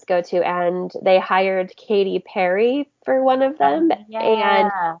consultants go to, and they hired Katy Perry for one of them, Oh,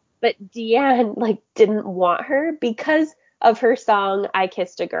 and yeah. but Deanne like didn't want her because of her song "I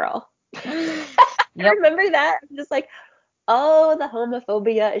Kissed a Girl." Yep. Remember that? I'm just like, oh, the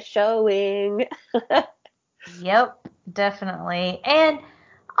homophobia is showing. Yep. Definitely. And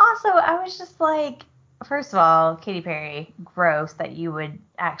also, I was just like, first of all, Katy Perry, gross that you would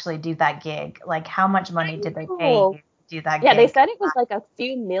actually do that gig. Like, how much money did they pay you Oh, to do that yeah, they gig? said it was like a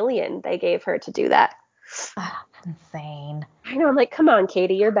few million they gave her to do that. Ugh, insane. I know. I'm like, come on,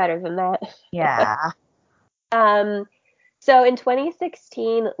 Katie, you're better than that. Yeah. Um, so in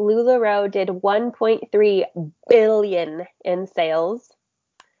 2016, LuLaRoe did 1.3 billion in sales,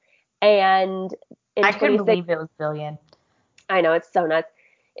 and in I couldn't 26, believe it was billion. I know it's so nuts.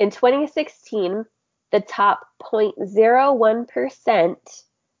 In 2016, the top 0.01%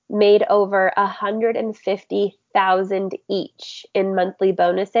 made over 150,000 each in monthly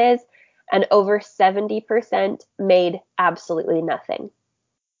bonuses, and over 70% made absolutely nothing.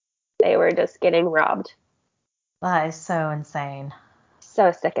 They were just getting robbed. That is so insane.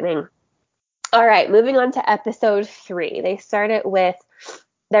 So sickening. All right, moving on to episode 3. They started with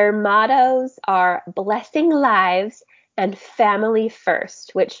their mottos are blessing lives and family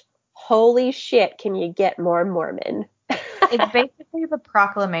first, which holy shit, can you get more Mormon? It's basically the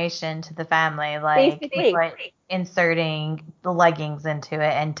proclamation to the family, like Basically. but inserting the leggings into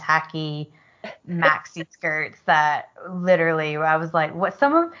it and tacky maxi skirts that literally I was like, what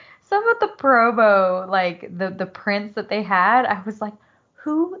some of the promo, like the prints that they had, I was like,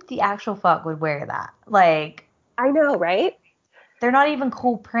 who the actual fuck would wear that? Like, I know, right? they're not even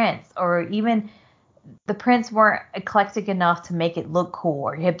cool prints, or even the prints weren't eclectic enough to make it look cool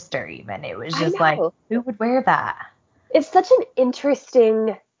or hipster even. It was I just like, know. who would wear that? It's such an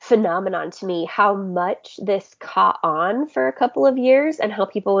interesting phenomenon to me how much this caught on for a couple of years and how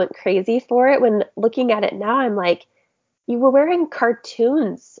people went crazy for it. When looking at it now, I'm like, you were wearing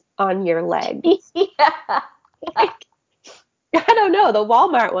cartoons on your legs. Yeah. Like, I don't know. The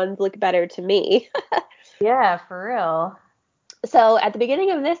Walmart ones look better to me. Yeah, for real. So at the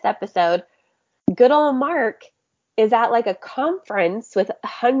beginning of this episode, good old Mark is at like a conference with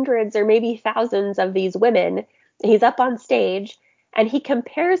hundreds or maybe thousands of these women. He's up on stage and he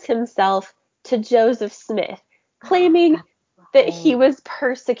compares himself to Joseph Smith, claiming that he was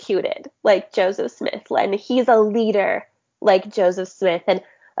persecuted like Joseph Smith and he's a leader like Joseph Smith. And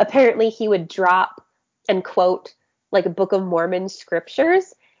apparently he would drop and quote like Book of Mormon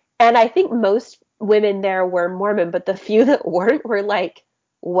scriptures. And I think most women there were Mormon, but the few that weren't were like,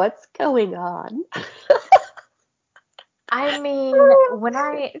 what's going on? I mean,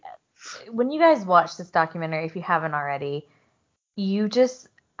 when you guys watch this documentary, if you haven't already, you just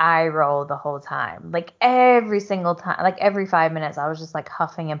eye roll the whole time. Like every single time, like every 5 minutes, I was just like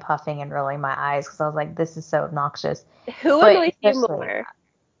huffing and puffing and rolling my eyes because I was like, this is so obnoxious. Who But annoys you especially, more?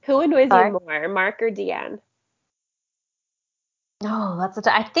 Who annoys you sorry. more, Mark or Deanne? Oh,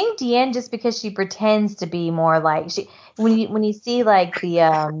 I think Deanne, just because she pretends to be more like she, when you see like the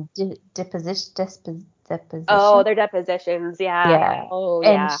Oh, deposition. their depositions. Yeah. Yeah. Oh,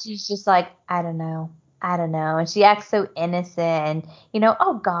 And yeah. she's just like, I don't know. I don't know. And she acts so innocent and,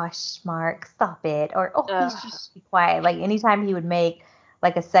 oh gosh, Mark, stop it. Or, oh, he's Ugh. just be quiet. Like anytime he would make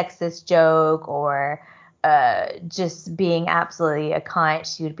like a sexist joke or just being absolutely a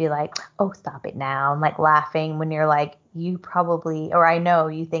cunt, she would be like, oh, stop it now. And like laughing when you're like, you probably, or I know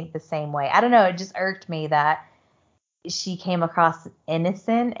you think the same way. I don't know. It just irked me that she came across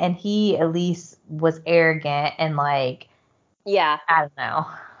innocent and he at least was arrogant and like, Yeah. I don't know.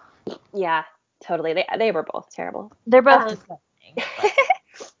 Yeah. Totally. They were both terrible. They're both Um, disgusting,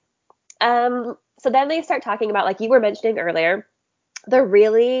 but so then they start talking about, like you were mentioning earlier, the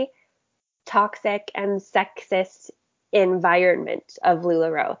really toxic and sexist environment of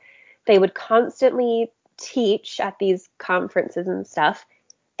LuLaRoe. They would constantly teach at these conferences and stuff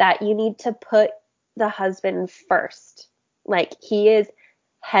that you need to put the husband first. Like he is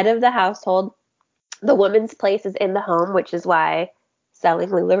head of the household. The woman's place is in the home, which is why selling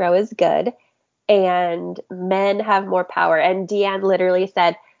LuLaRoe is good. And men have more power. And Deanne literally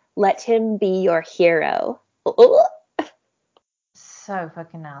said, let him be your hero. Ooh, so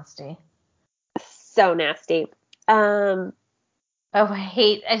fucking nasty. so nasty. Um, Oh,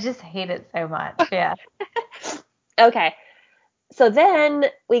 I just hate it so much. Yeah. okay. So then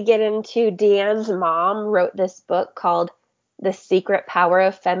we get into Deanne's mom wrote this book called The Secret Power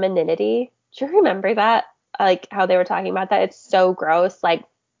of Femininity. Do you remember that? Like how they were talking about that? It's so gross. Like,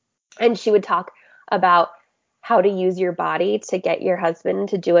 and she would talk about how to use your body to get your husband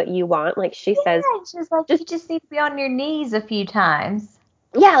to do what you want. Like she says, Yeah, it's just like just, you just need to be on your knees a few times.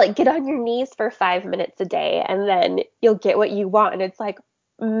 yeah, like get on your knees for 5 minutes a day and then you'll get what you want. And it's like,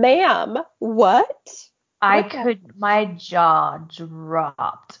 ma'am, what? What the? My jaw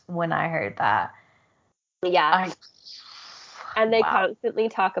dropped when I heard that. Yeah. I, And they wow. constantly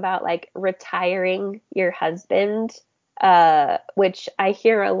talk about like retiring your husband, which I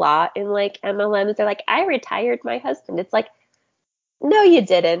hear a lot in like MLMs. They're like, I retired my husband. It's like, no, you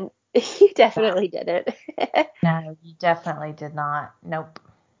didn't. You definitely didn't. No, you definitely did not. Nope.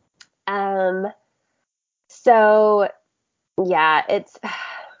 um, so yeah, it's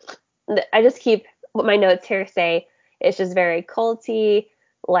I just keep what my notes here say. It's just very culty.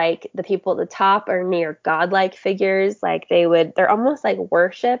 Like the people at the top are near godlike figures. Like they're almost like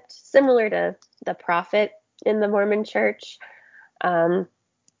worshipped, similar to the prophet in the Mormon church. Um,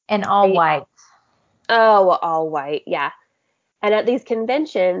 And all they, white. oh, well, all white, yeah. And at these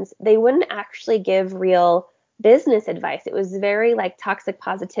conventions, they wouldn't actually give real business advice. It was very like toxic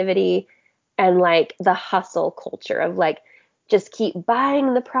positivity and like the hustle culture of like just keep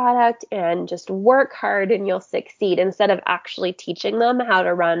buying the product and just work hard and you'll succeed, instead of actually teaching them how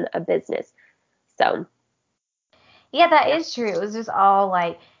to run a business. So, Yeah, that is true. It was just all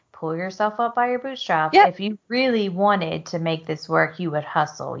like pull yourself up by your bootstraps. yep, If you really wanted to make this work, you would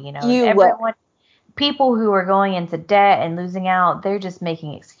hustle. You know, you would. everyone, people who are going into debt and losing out, they're just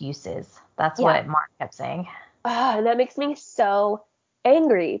making excuses. That's Yeah. what Mark kept saying. And that makes me so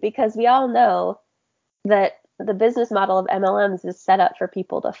angry, because we all know that the business model of MLMs is set up for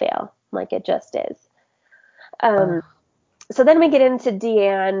people to fail. Like, it just is. Ugh. So then we get into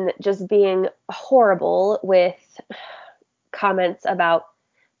Deanne just being horrible with comments about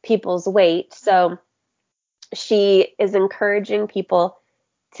people's weight. So she is encouraging people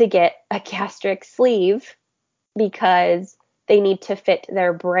to get a gastric sleeve because they need to fit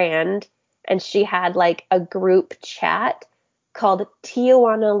their brand. And she had like a group chat called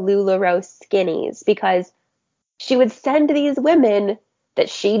Tijuana LuLaRoe Skinnies, because she would send these women that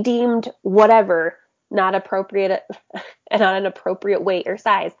she deemed whatever, not appropriate and not an appropriate weight or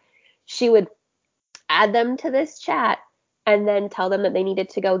size. She would add them to this chat and then tell them that they needed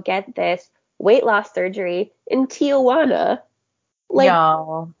to go get this weight loss surgery in Tijuana. Like,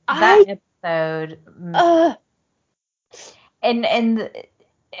 Y'all, I, that episode, uh, and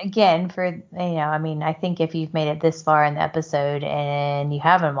again, for, I mean, I think if you've made it this far in the episode and you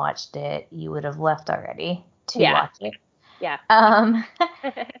haven't watched it, you would have left already to yeah, watch it. yeah. Um,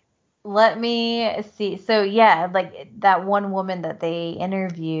 Let me see. So yeah, like that one woman that they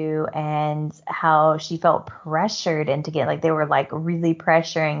interview and how she felt pressured into get, like they were like really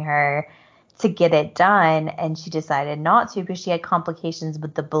pressuring her to get it done, and she decided not to because she had complications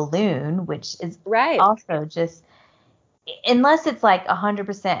with the balloon, which is Right. also just, unless it's like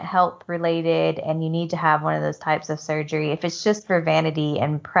 100% health related and you need to have one of those types of surgery, if it's just for vanity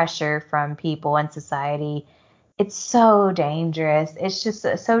and pressure from people and society, it's so dangerous. It's just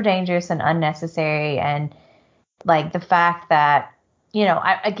so dangerous and unnecessary. And like the fact that,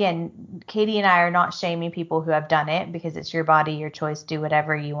 again, Katie and I are not shaming people who have done it, because it's your body, your choice, do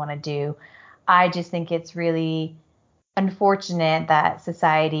whatever you want to do. I just think it's really unfortunate that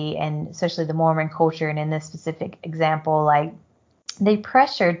society, and especially the Mormon culture, and in this specific example, like they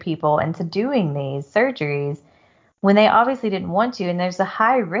pressured people into doing these surgeries when they obviously didn't want to. And there's a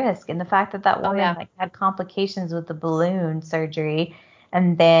high risk. And the fact that that Oh, woman yeah. like had complications with the balloon surgery,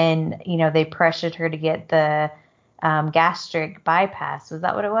 and then, they pressured her to get the gastric bypass. Was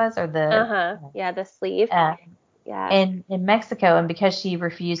that what it was? Or the, Yeah, the sleeve. uh, Yeah. in Mexico. And because she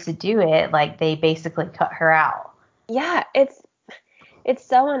refused to do it, like they basically cut her out. Yeah, it's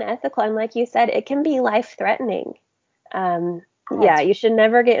so unethical, and like you said, it can be life threatening. Yeah, Yes. you should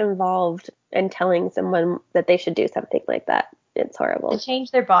never get involved in telling someone that they should do something like that. It's To horrible.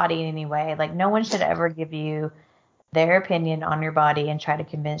 change their body in any way. Like no one should ever give you their opinion on your body and try to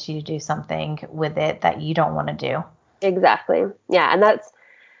convince you to do something with it that you don't want to do. Exactly. Yeah, and that's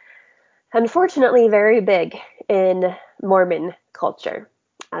unfortunately very big in Mormon culture,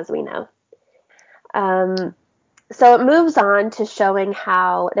 as we know. Um, so it moves on to showing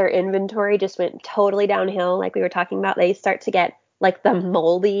how their inventory just went totally downhill. Like we were talking about, they start to get like the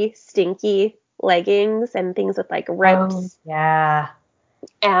moldy, stinky leggings and things with like Oh, rips. yeah.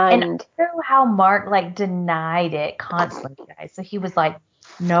 And And I know how Mark like denied it constantly, guys. So he was like,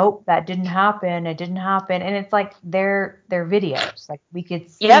 "Nope, that didn't happen. It didn't happen." And it's like their videos. Like we could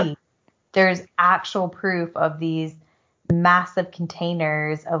yep, see there's actual proof of these massive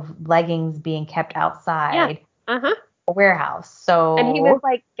containers of leggings being kept yeah, outside uh-huh. a warehouse. And he was So,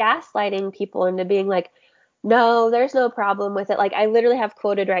 like gaslighting people into being like, no, there's no problem with it. Like I literally have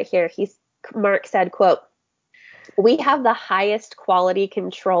quoted right here. Mark said, quote, "We have the highest quality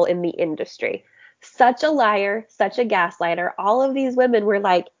control in the industry." Such a liar, such a gaslighter. All of these women were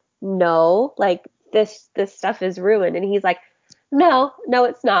like, no, like this stuff is ruined. And he's like, no, no,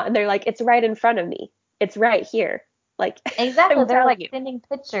 it's not. And they're like, it's right in front of me. It's right here. Like, exactly, I'm they're telling like you. sending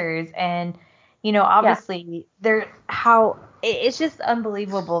pictures, and Yeah. obviously they're how it's just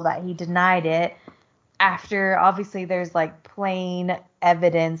unbelievable that he denied it after obviously there's like plain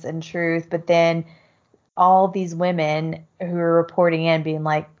evidence and truth, but then all these women who are reporting in being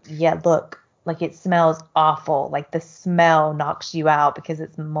like, yeah, look, like it smells awful. Like the smell knocks you out because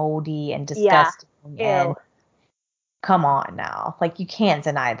it's moldy and Yeah. disgusting. And Ew. come on now, like you can't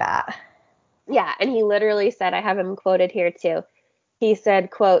deny that. Yeah. And he literally said, I have him quoted here too. He said,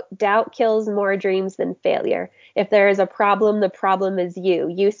 quote, "Doubt kills more dreams than failure. If there is a problem, the problem is you.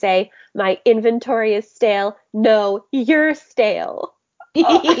 You say, my inventory is stale. No, you're stale."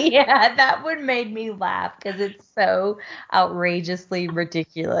 Yeah, that one made me laugh because it's so outrageously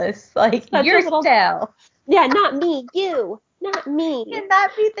ridiculous. Like, Such a you're little, Stell. yeah, not me, you, not me. Can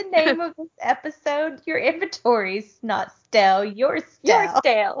that be the name of this episode? Your inventory's not Stell, you're You're Stell.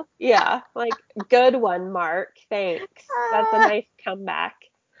 stale. Yeah, like good one, Mark. Thanks. That's a Ah. nice comeback.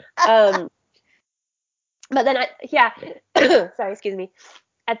 Um, but then yeah, sorry, excuse me.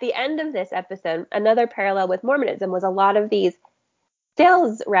 At the end of this episode, another parallel with Mormonism was a lot of these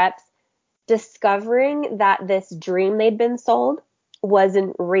sales reps discovering that this dream they'd been sold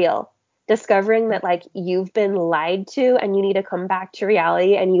wasn't real. Discovering that like you've been lied to and you need to come back to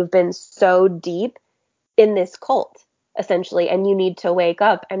reality and you've been so deep in this cult essentially and you need to wake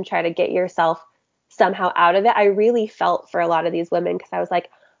up and try to get yourself somehow out of it. I really felt for a lot of these women because I was like,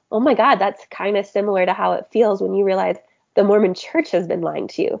 oh my God, that's kind of similar to how it feels when you realize the Mormon church has been lying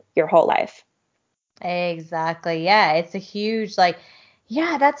to you your whole life. Exactly. Yeah, it's a huge like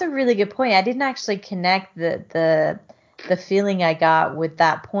yeah, that's a really good point. I didn't actually connect the feeling I got with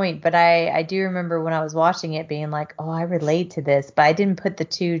that point, but I do remember when I was watching it being like, "Oh, I relate to this," but I didn't put the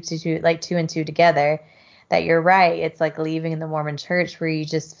two and two together. That you're right. It's like leaving the Mormon church where you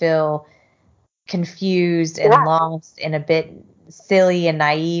just feel confused and Yeah. lost and a bit silly and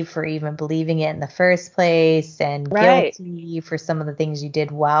naive for even believing it in the first place and Right. guilty for some of the things you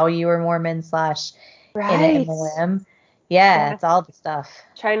did while you were Mormon slash in an Right. MLM. Yeah, Yeah. it's all the stuff.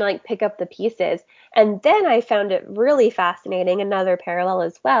 Trying to like pick up the pieces. And then I found it really fascinating. Another parallel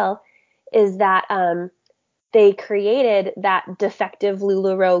as well is that they created that defective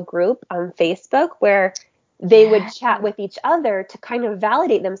LuLaRoe group on Facebook where they would Yeah. chat with each other to kind of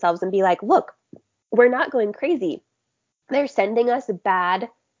validate themselves and be like, look, we're not going crazy. They're sending us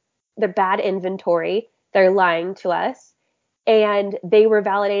their bad inventory. They're lying to us. And they were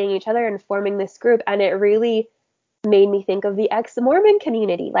validating each other and forming this group. And it really made me think of the ex-Mormon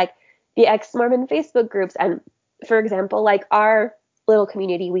community, like the ex-Mormon Facebook groups. And for example, like our little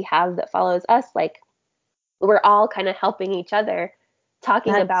community we have that follows us, like we're all kind of helping each other,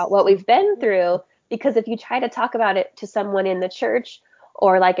 talking about That's what we've been through. Because if you try to talk about it to someone in the church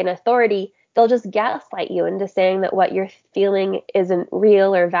or like an authority, they'll just gaslight you into saying that what you're feeling isn't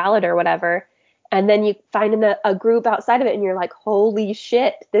real or valid or whatever. And then you find a group outside of it and you're like, holy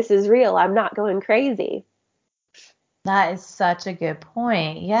shit, this is real. I'm not going crazy. that is such a good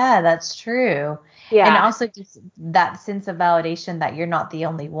point. Yeah, that's true. And Yeah. also just that sense of validation that you're not the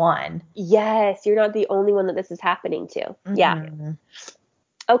only one. Yes, you're not the only one that this is happening to. Yeah. Hmm.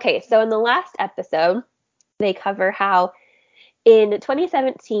 Okay, so in the last episode, they cover how in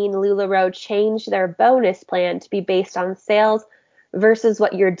 2017, LuLaRoe changed their bonus plan to be based on sales versus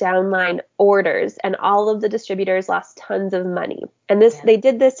what your downline orders, and all of the distributors lost tons of money. And Yeah. they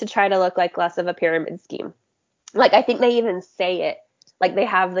did this to try to look like less of a pyramid scheme. Like I think they even say it, like they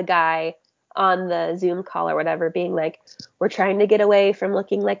have the guy on the Zoom call or whatever being like, "We're trying to get away from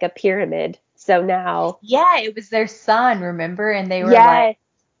looking like a pyramid." So now, Yeah, it was their son, remember? And they were like, yes,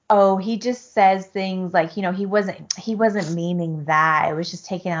 oh, he just says things like, he wasn't meaning that. It was just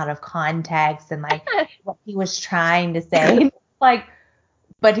taken out of context and like what he was trying to say. Like,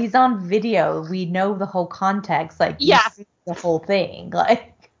 but he's on video. We know the whole context. Like you yeah. see the whole thing.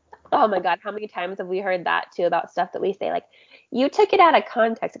 Like Oh my God, how many times have we heard that too about stuff that we say like, you took it out of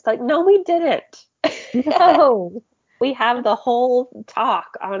context. It's like, no, we didn't. no. We have the whole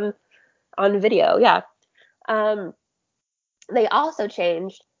talk on video. Yeah. Um, they also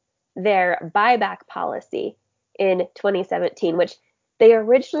changed their buyback policy in 2017, which they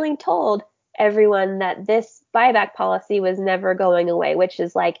originally told everyone that this buyback policy was never going away, which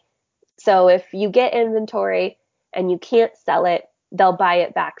is like, so if you get inventory and you can't sell it, they'll buy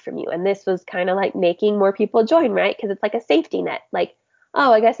it back from you. And this was kind of like making more people join, right? Because it's like a safety net. Like,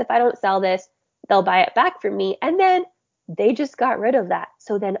 oh, I guess if I don't sell this, they'll buy it back from me. And then they just got rid of that.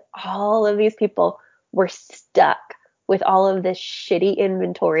 So then all of these people were stuck with all of this shitty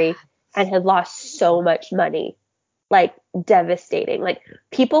inventory and had lost so much money. Like devastating. Like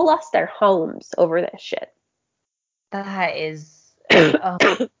people lost their homes over this shit. That is, oh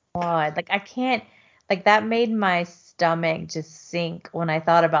God. Like I can't, like that made my stomach just sink when I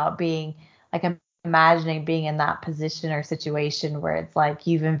thought about being like imagining being in that position or situation where it's like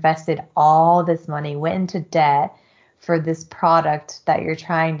you've invested all this money, went into debt for this product that you're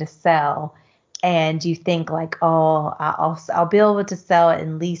trying to sell, and you think like, oh, I'll be able to sell it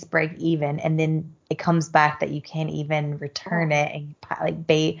and at least break even, and then it comes back that you can't even return it and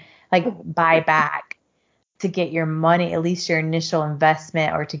buy back to get your money, at least your initial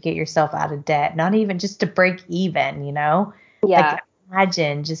investment, or to get yourself out of debt, not even just to break even, you know? Yeah. Like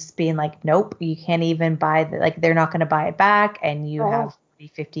imagine just being like, nope, you can't even buy like they're not going to buy it back and you Oh, have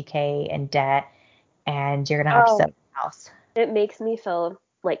be $50K in debt, and you're gonna have to Oh, sell the house. it makes me feel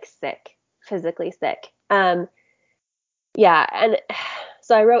like sick, physically sick. Yeah, and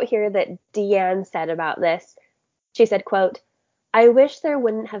so I wrote here that Deanne said about this. She said, quote, "I wish there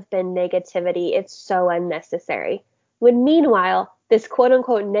wouldn't have been negativity. It's so unnecessary." When meanwhile, this quote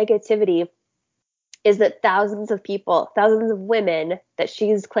unquote negativity is that thousands of people, thousands of women that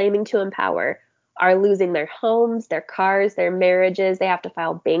she's claiming to empower are losing their homes, their cars, their marriages. They have to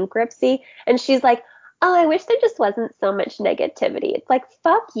file bankruptcy. And she's like, oh, I wish there just wasn't so much negativity. It's like,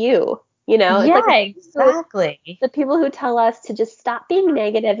 fuck you. You know, it's like Yeah, exactly. the people who tell us to just stop being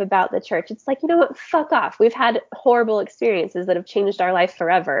negative about the church. It's like, you know what? Fuck off. We've had horrible experiences that have changed our life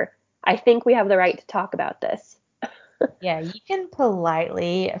forever. I think we have the right to talk about this. Yeah, you can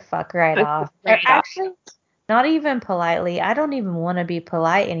politely fuck right off. Or Right off. actually, not even politely. I don't even want to be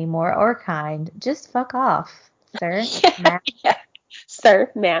polite anymore or kind. Just fuck off, sir. Yeah, yeah.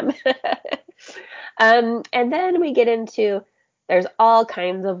 Sir, ma'am. And then we get into there's all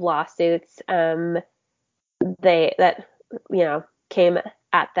kinds of lawsuits they that came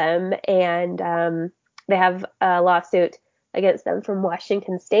at them, and they have a lawsuit against them from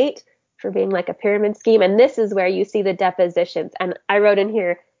Washington State for being like a pyramid scheme. And this is where you see the depositions. And I wrote in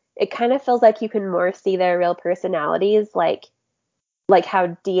here, it kind of feels like you can more see their real personalities, like how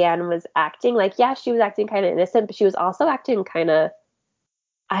Deanne was acting. Like, yeah, she was acting kind of innocent, but she was also acting kind of,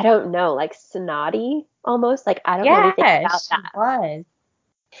 I don't know, like snotty almost. Like, I don't know anything Yeah, about she that. was.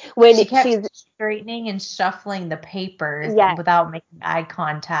 She When kept she's, straightening and shuffling the papers yeah, without making eye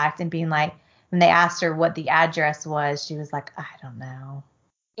contact and being like, when they asked her what the address was, she was like, I don't know.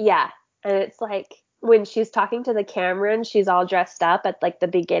 yeah. And it's like when she's talking to the camera and she's all dressed up at like the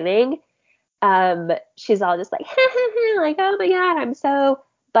beginning, she's all just like, like, oh my God, I'm so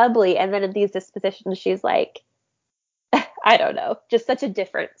bubbly. And then in these dispositions, she's like, I don't know, just such a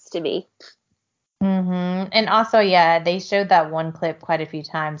difference to me. And also, yeah, they showed that one clip quite a few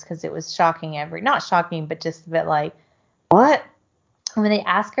times because it was shocking not shocking, but just a bit like, what? When they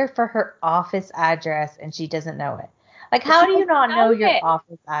ask her for her office address and she doesn't know it. Like, how She do you doesn't not know know your it.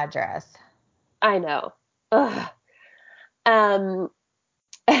 office address? I know. Ugh. Um,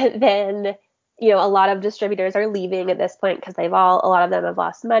 then, a lot of distributors are leaving at this point because a lot of them have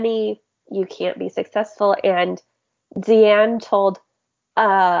lost money. You can't be successful. And Deanne told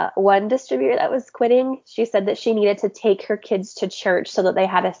one distributor that was quitting, she said that she needed to take her kids to church so that they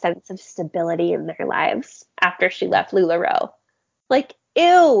had a sense of stability in their lives after she left LuLaRoe. Like,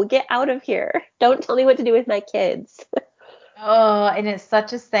 ew, get out of here. Don't tell me what to do with my kids. Oh, and it's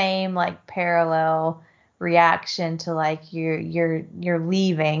such a same like parallel reaction to like you're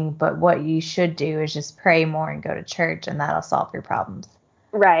leaving, but what you should do is just pray more and go to church and that'll solve your problems.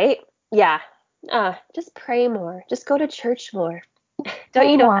 Right? Yeah. Just pray more. Just go to church more. Don't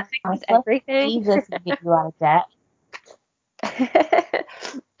you Pray know more. that fixes Trust everything? Jesus and get you out of debt.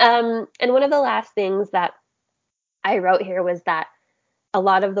 And one of the last things that I wrote here was that a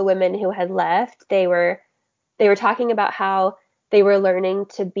lot of the women who had left, they were talking about how they were learning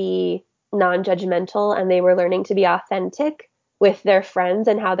to be non-judgmental and they were learning to be authentic with their friends,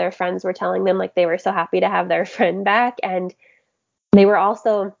 and how their friends were telling them like they were so happy to have their friend back, and they were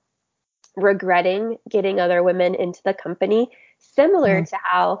also regretting getting other women into the company, similar Mm. to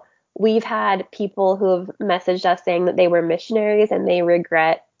how we've had people who have messaged us saying that they were missionaries and they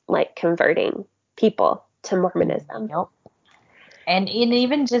regret like converting people to Mormonism. Yep. And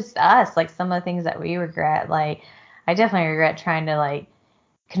even just us, like some of the things that we regret, like I definitely regret trying to like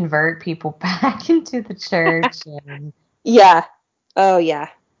convert people back into the church and Yeah. Oh, yeah.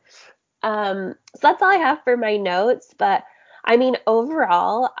 So that's all I have for my notes. But I mean,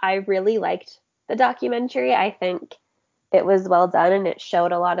 overall, I really liked the documentary. I think it was well done and it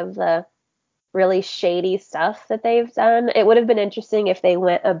showed a lot of the really shady stuff that they've done. It would have been interesting if they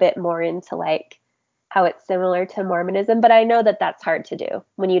went a bit more into like how it's similar to Mormonism, but I know that that's hard to do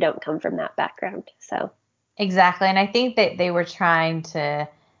when you don't come from that background. So, exactly. And I think that they were trying to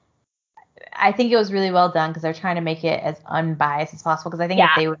I think it was really well done because they're trying to make it as unbiased as possible. Because I think if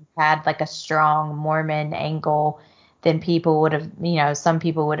yeah. they would have had like a strong Mormon angle, then people would have, some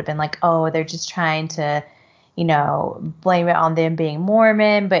people would have been like, oh, they're just trying to, blame it on them being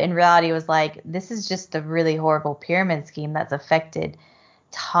Mormon. But in reality, it was like, this is just a really horrible pyramid scheme that's affected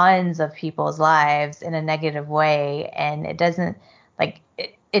tons of people's lives in a negative way. And it doesn't, like,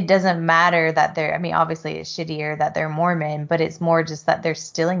 it doesn't matter that they're, I mean, obviously it's shittier that they're Mormon, but it's more just that they're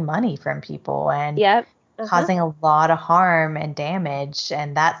stealing money from people and Yep. Uh-huh. causing a lot of harm and damage.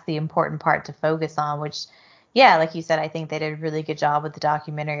 And that's the important part to focus on, which, yeah, like you said, I think they did a really good job with the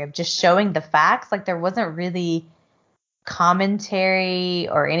documentary of just showing the facts. Like there wasn't really commentary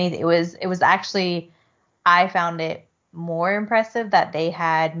or anything. It was actually, I found it more impressive that they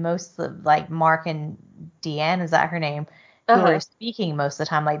had most of like Mark and Deanne, is that her name, who were Uh-huh. speaking most of the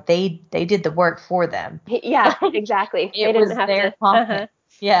time. Like they did the work for them. Yeah, exactly. They It didn't was have their to. content. Uh-huh.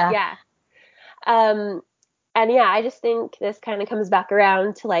 Yeah. Yeah. Um, and yeah, I just think this kind of comes back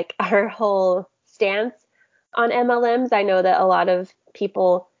around to like our whole stance on MLMs. I know that a lot of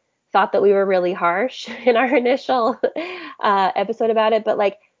people thought that we were really harsh in our initial episode about it, but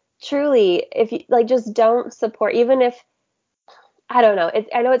like truly, if you like, just don't support, even if I don't know.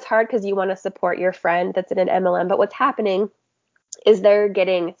 I know it's hard because you want to support your friend that's in an MLM, but what's happening is they're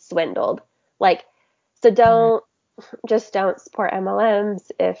getting swindled. Like, so Mm. don't support MLMs.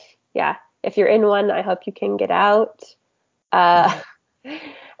 If you're in one, I hope you can get out. Uh, Right.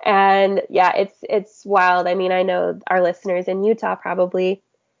 and yeah, it's wild. I mean, I know our listeners in Utah probably,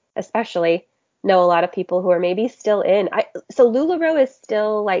 especially, know a lot of people who are maybe still in. So LuLaRoe is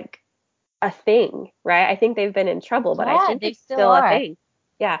still like a thing, right? I think they've been in trouble, but I Yeah, think they it's still still a are. thing.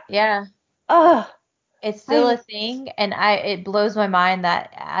 Yeah. Yeah. Oh, It's still I a thing, and it blows my mind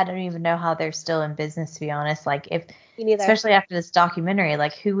that I don't even know how they're still in business, to be honest. Like if, me neither. especially after this documentary,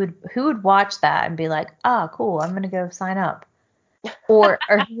 like who would watch that and be like, oh, cool, I'm gonna go sign up, or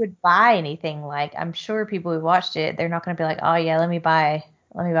who would buy anything? Like I'm sure people who watched it, they're not gonna be like, oh yeah, let me buy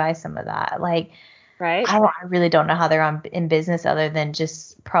some of that. Like Right? I really don't know how they're in business other than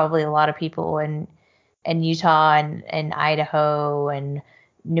just probably a lot of people in Utah and Idaho and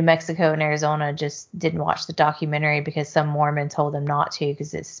New Mexico and Arizona just didn't watch the documentary because some Mormon told them not to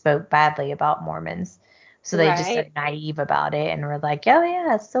because it spoke badly about Mormons. So they just are Right. naive about it and were like, oh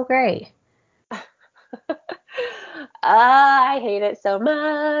yeah, it's so great. I hate it so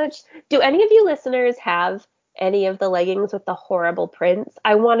much. Do any of you listeners have any of the leggings with the horrible prints?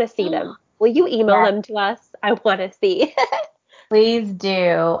 I want to see them. Will you email Yeah, them to us? I want to see. please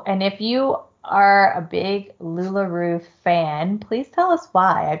do. And if you are a big LuLaRoe fan, please tell us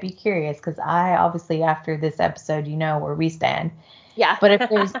why. I'd be curious because I obviously, after this episode, you know where we stand. Yeah. But if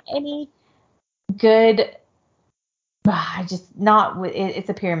there's any good, I just not it's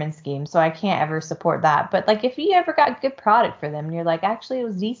a pyramid scheme, so I can't ever support that. But like if you ever got good product for them and you're like, actually it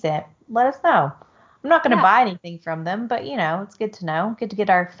was decent, let us know. I'm not going to Yeah. buy anything from them, but it's good to know. Good to get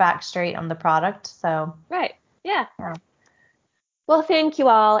our facts straight on the product. So, Right. Yeah. yeah. Well, thank you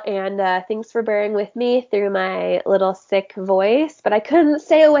all, and thanks for bearing with me through my little sick voice. But I couldn't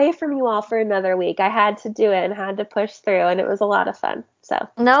stay away from you all for another week. I had to do it and had to push through, and it was a lot of fun. So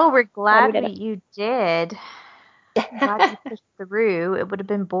No, we're glad we glad did you did. I'm glad you it. pushed through. It would have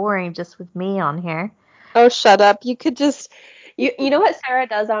been boring just with me on here. Oh, shut up. You could just you know what Sarah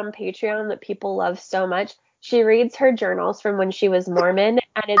does on Patreon that people love so much? She reads her journals from when she was Mormon,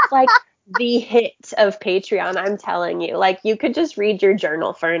 and it's like the hit of Patreon, I'm telling you. Like you could just read your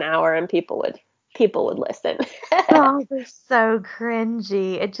journal for an hour and people would listen. Oh, they're so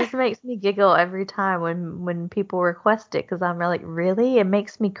cringy. It just makes me giggle every time when people request it because I'm like, really? It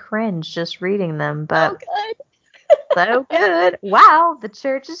makes me cringe just reading them, So but good. so good. Wow, the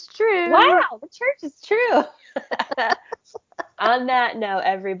church is true. Wow, the church is true. On that note,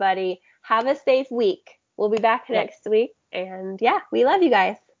 everybody, have a safe week. We'll be back Yes. next week. And yeah, we love you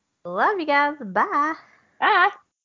guys. Love you guys. Bye. Bye.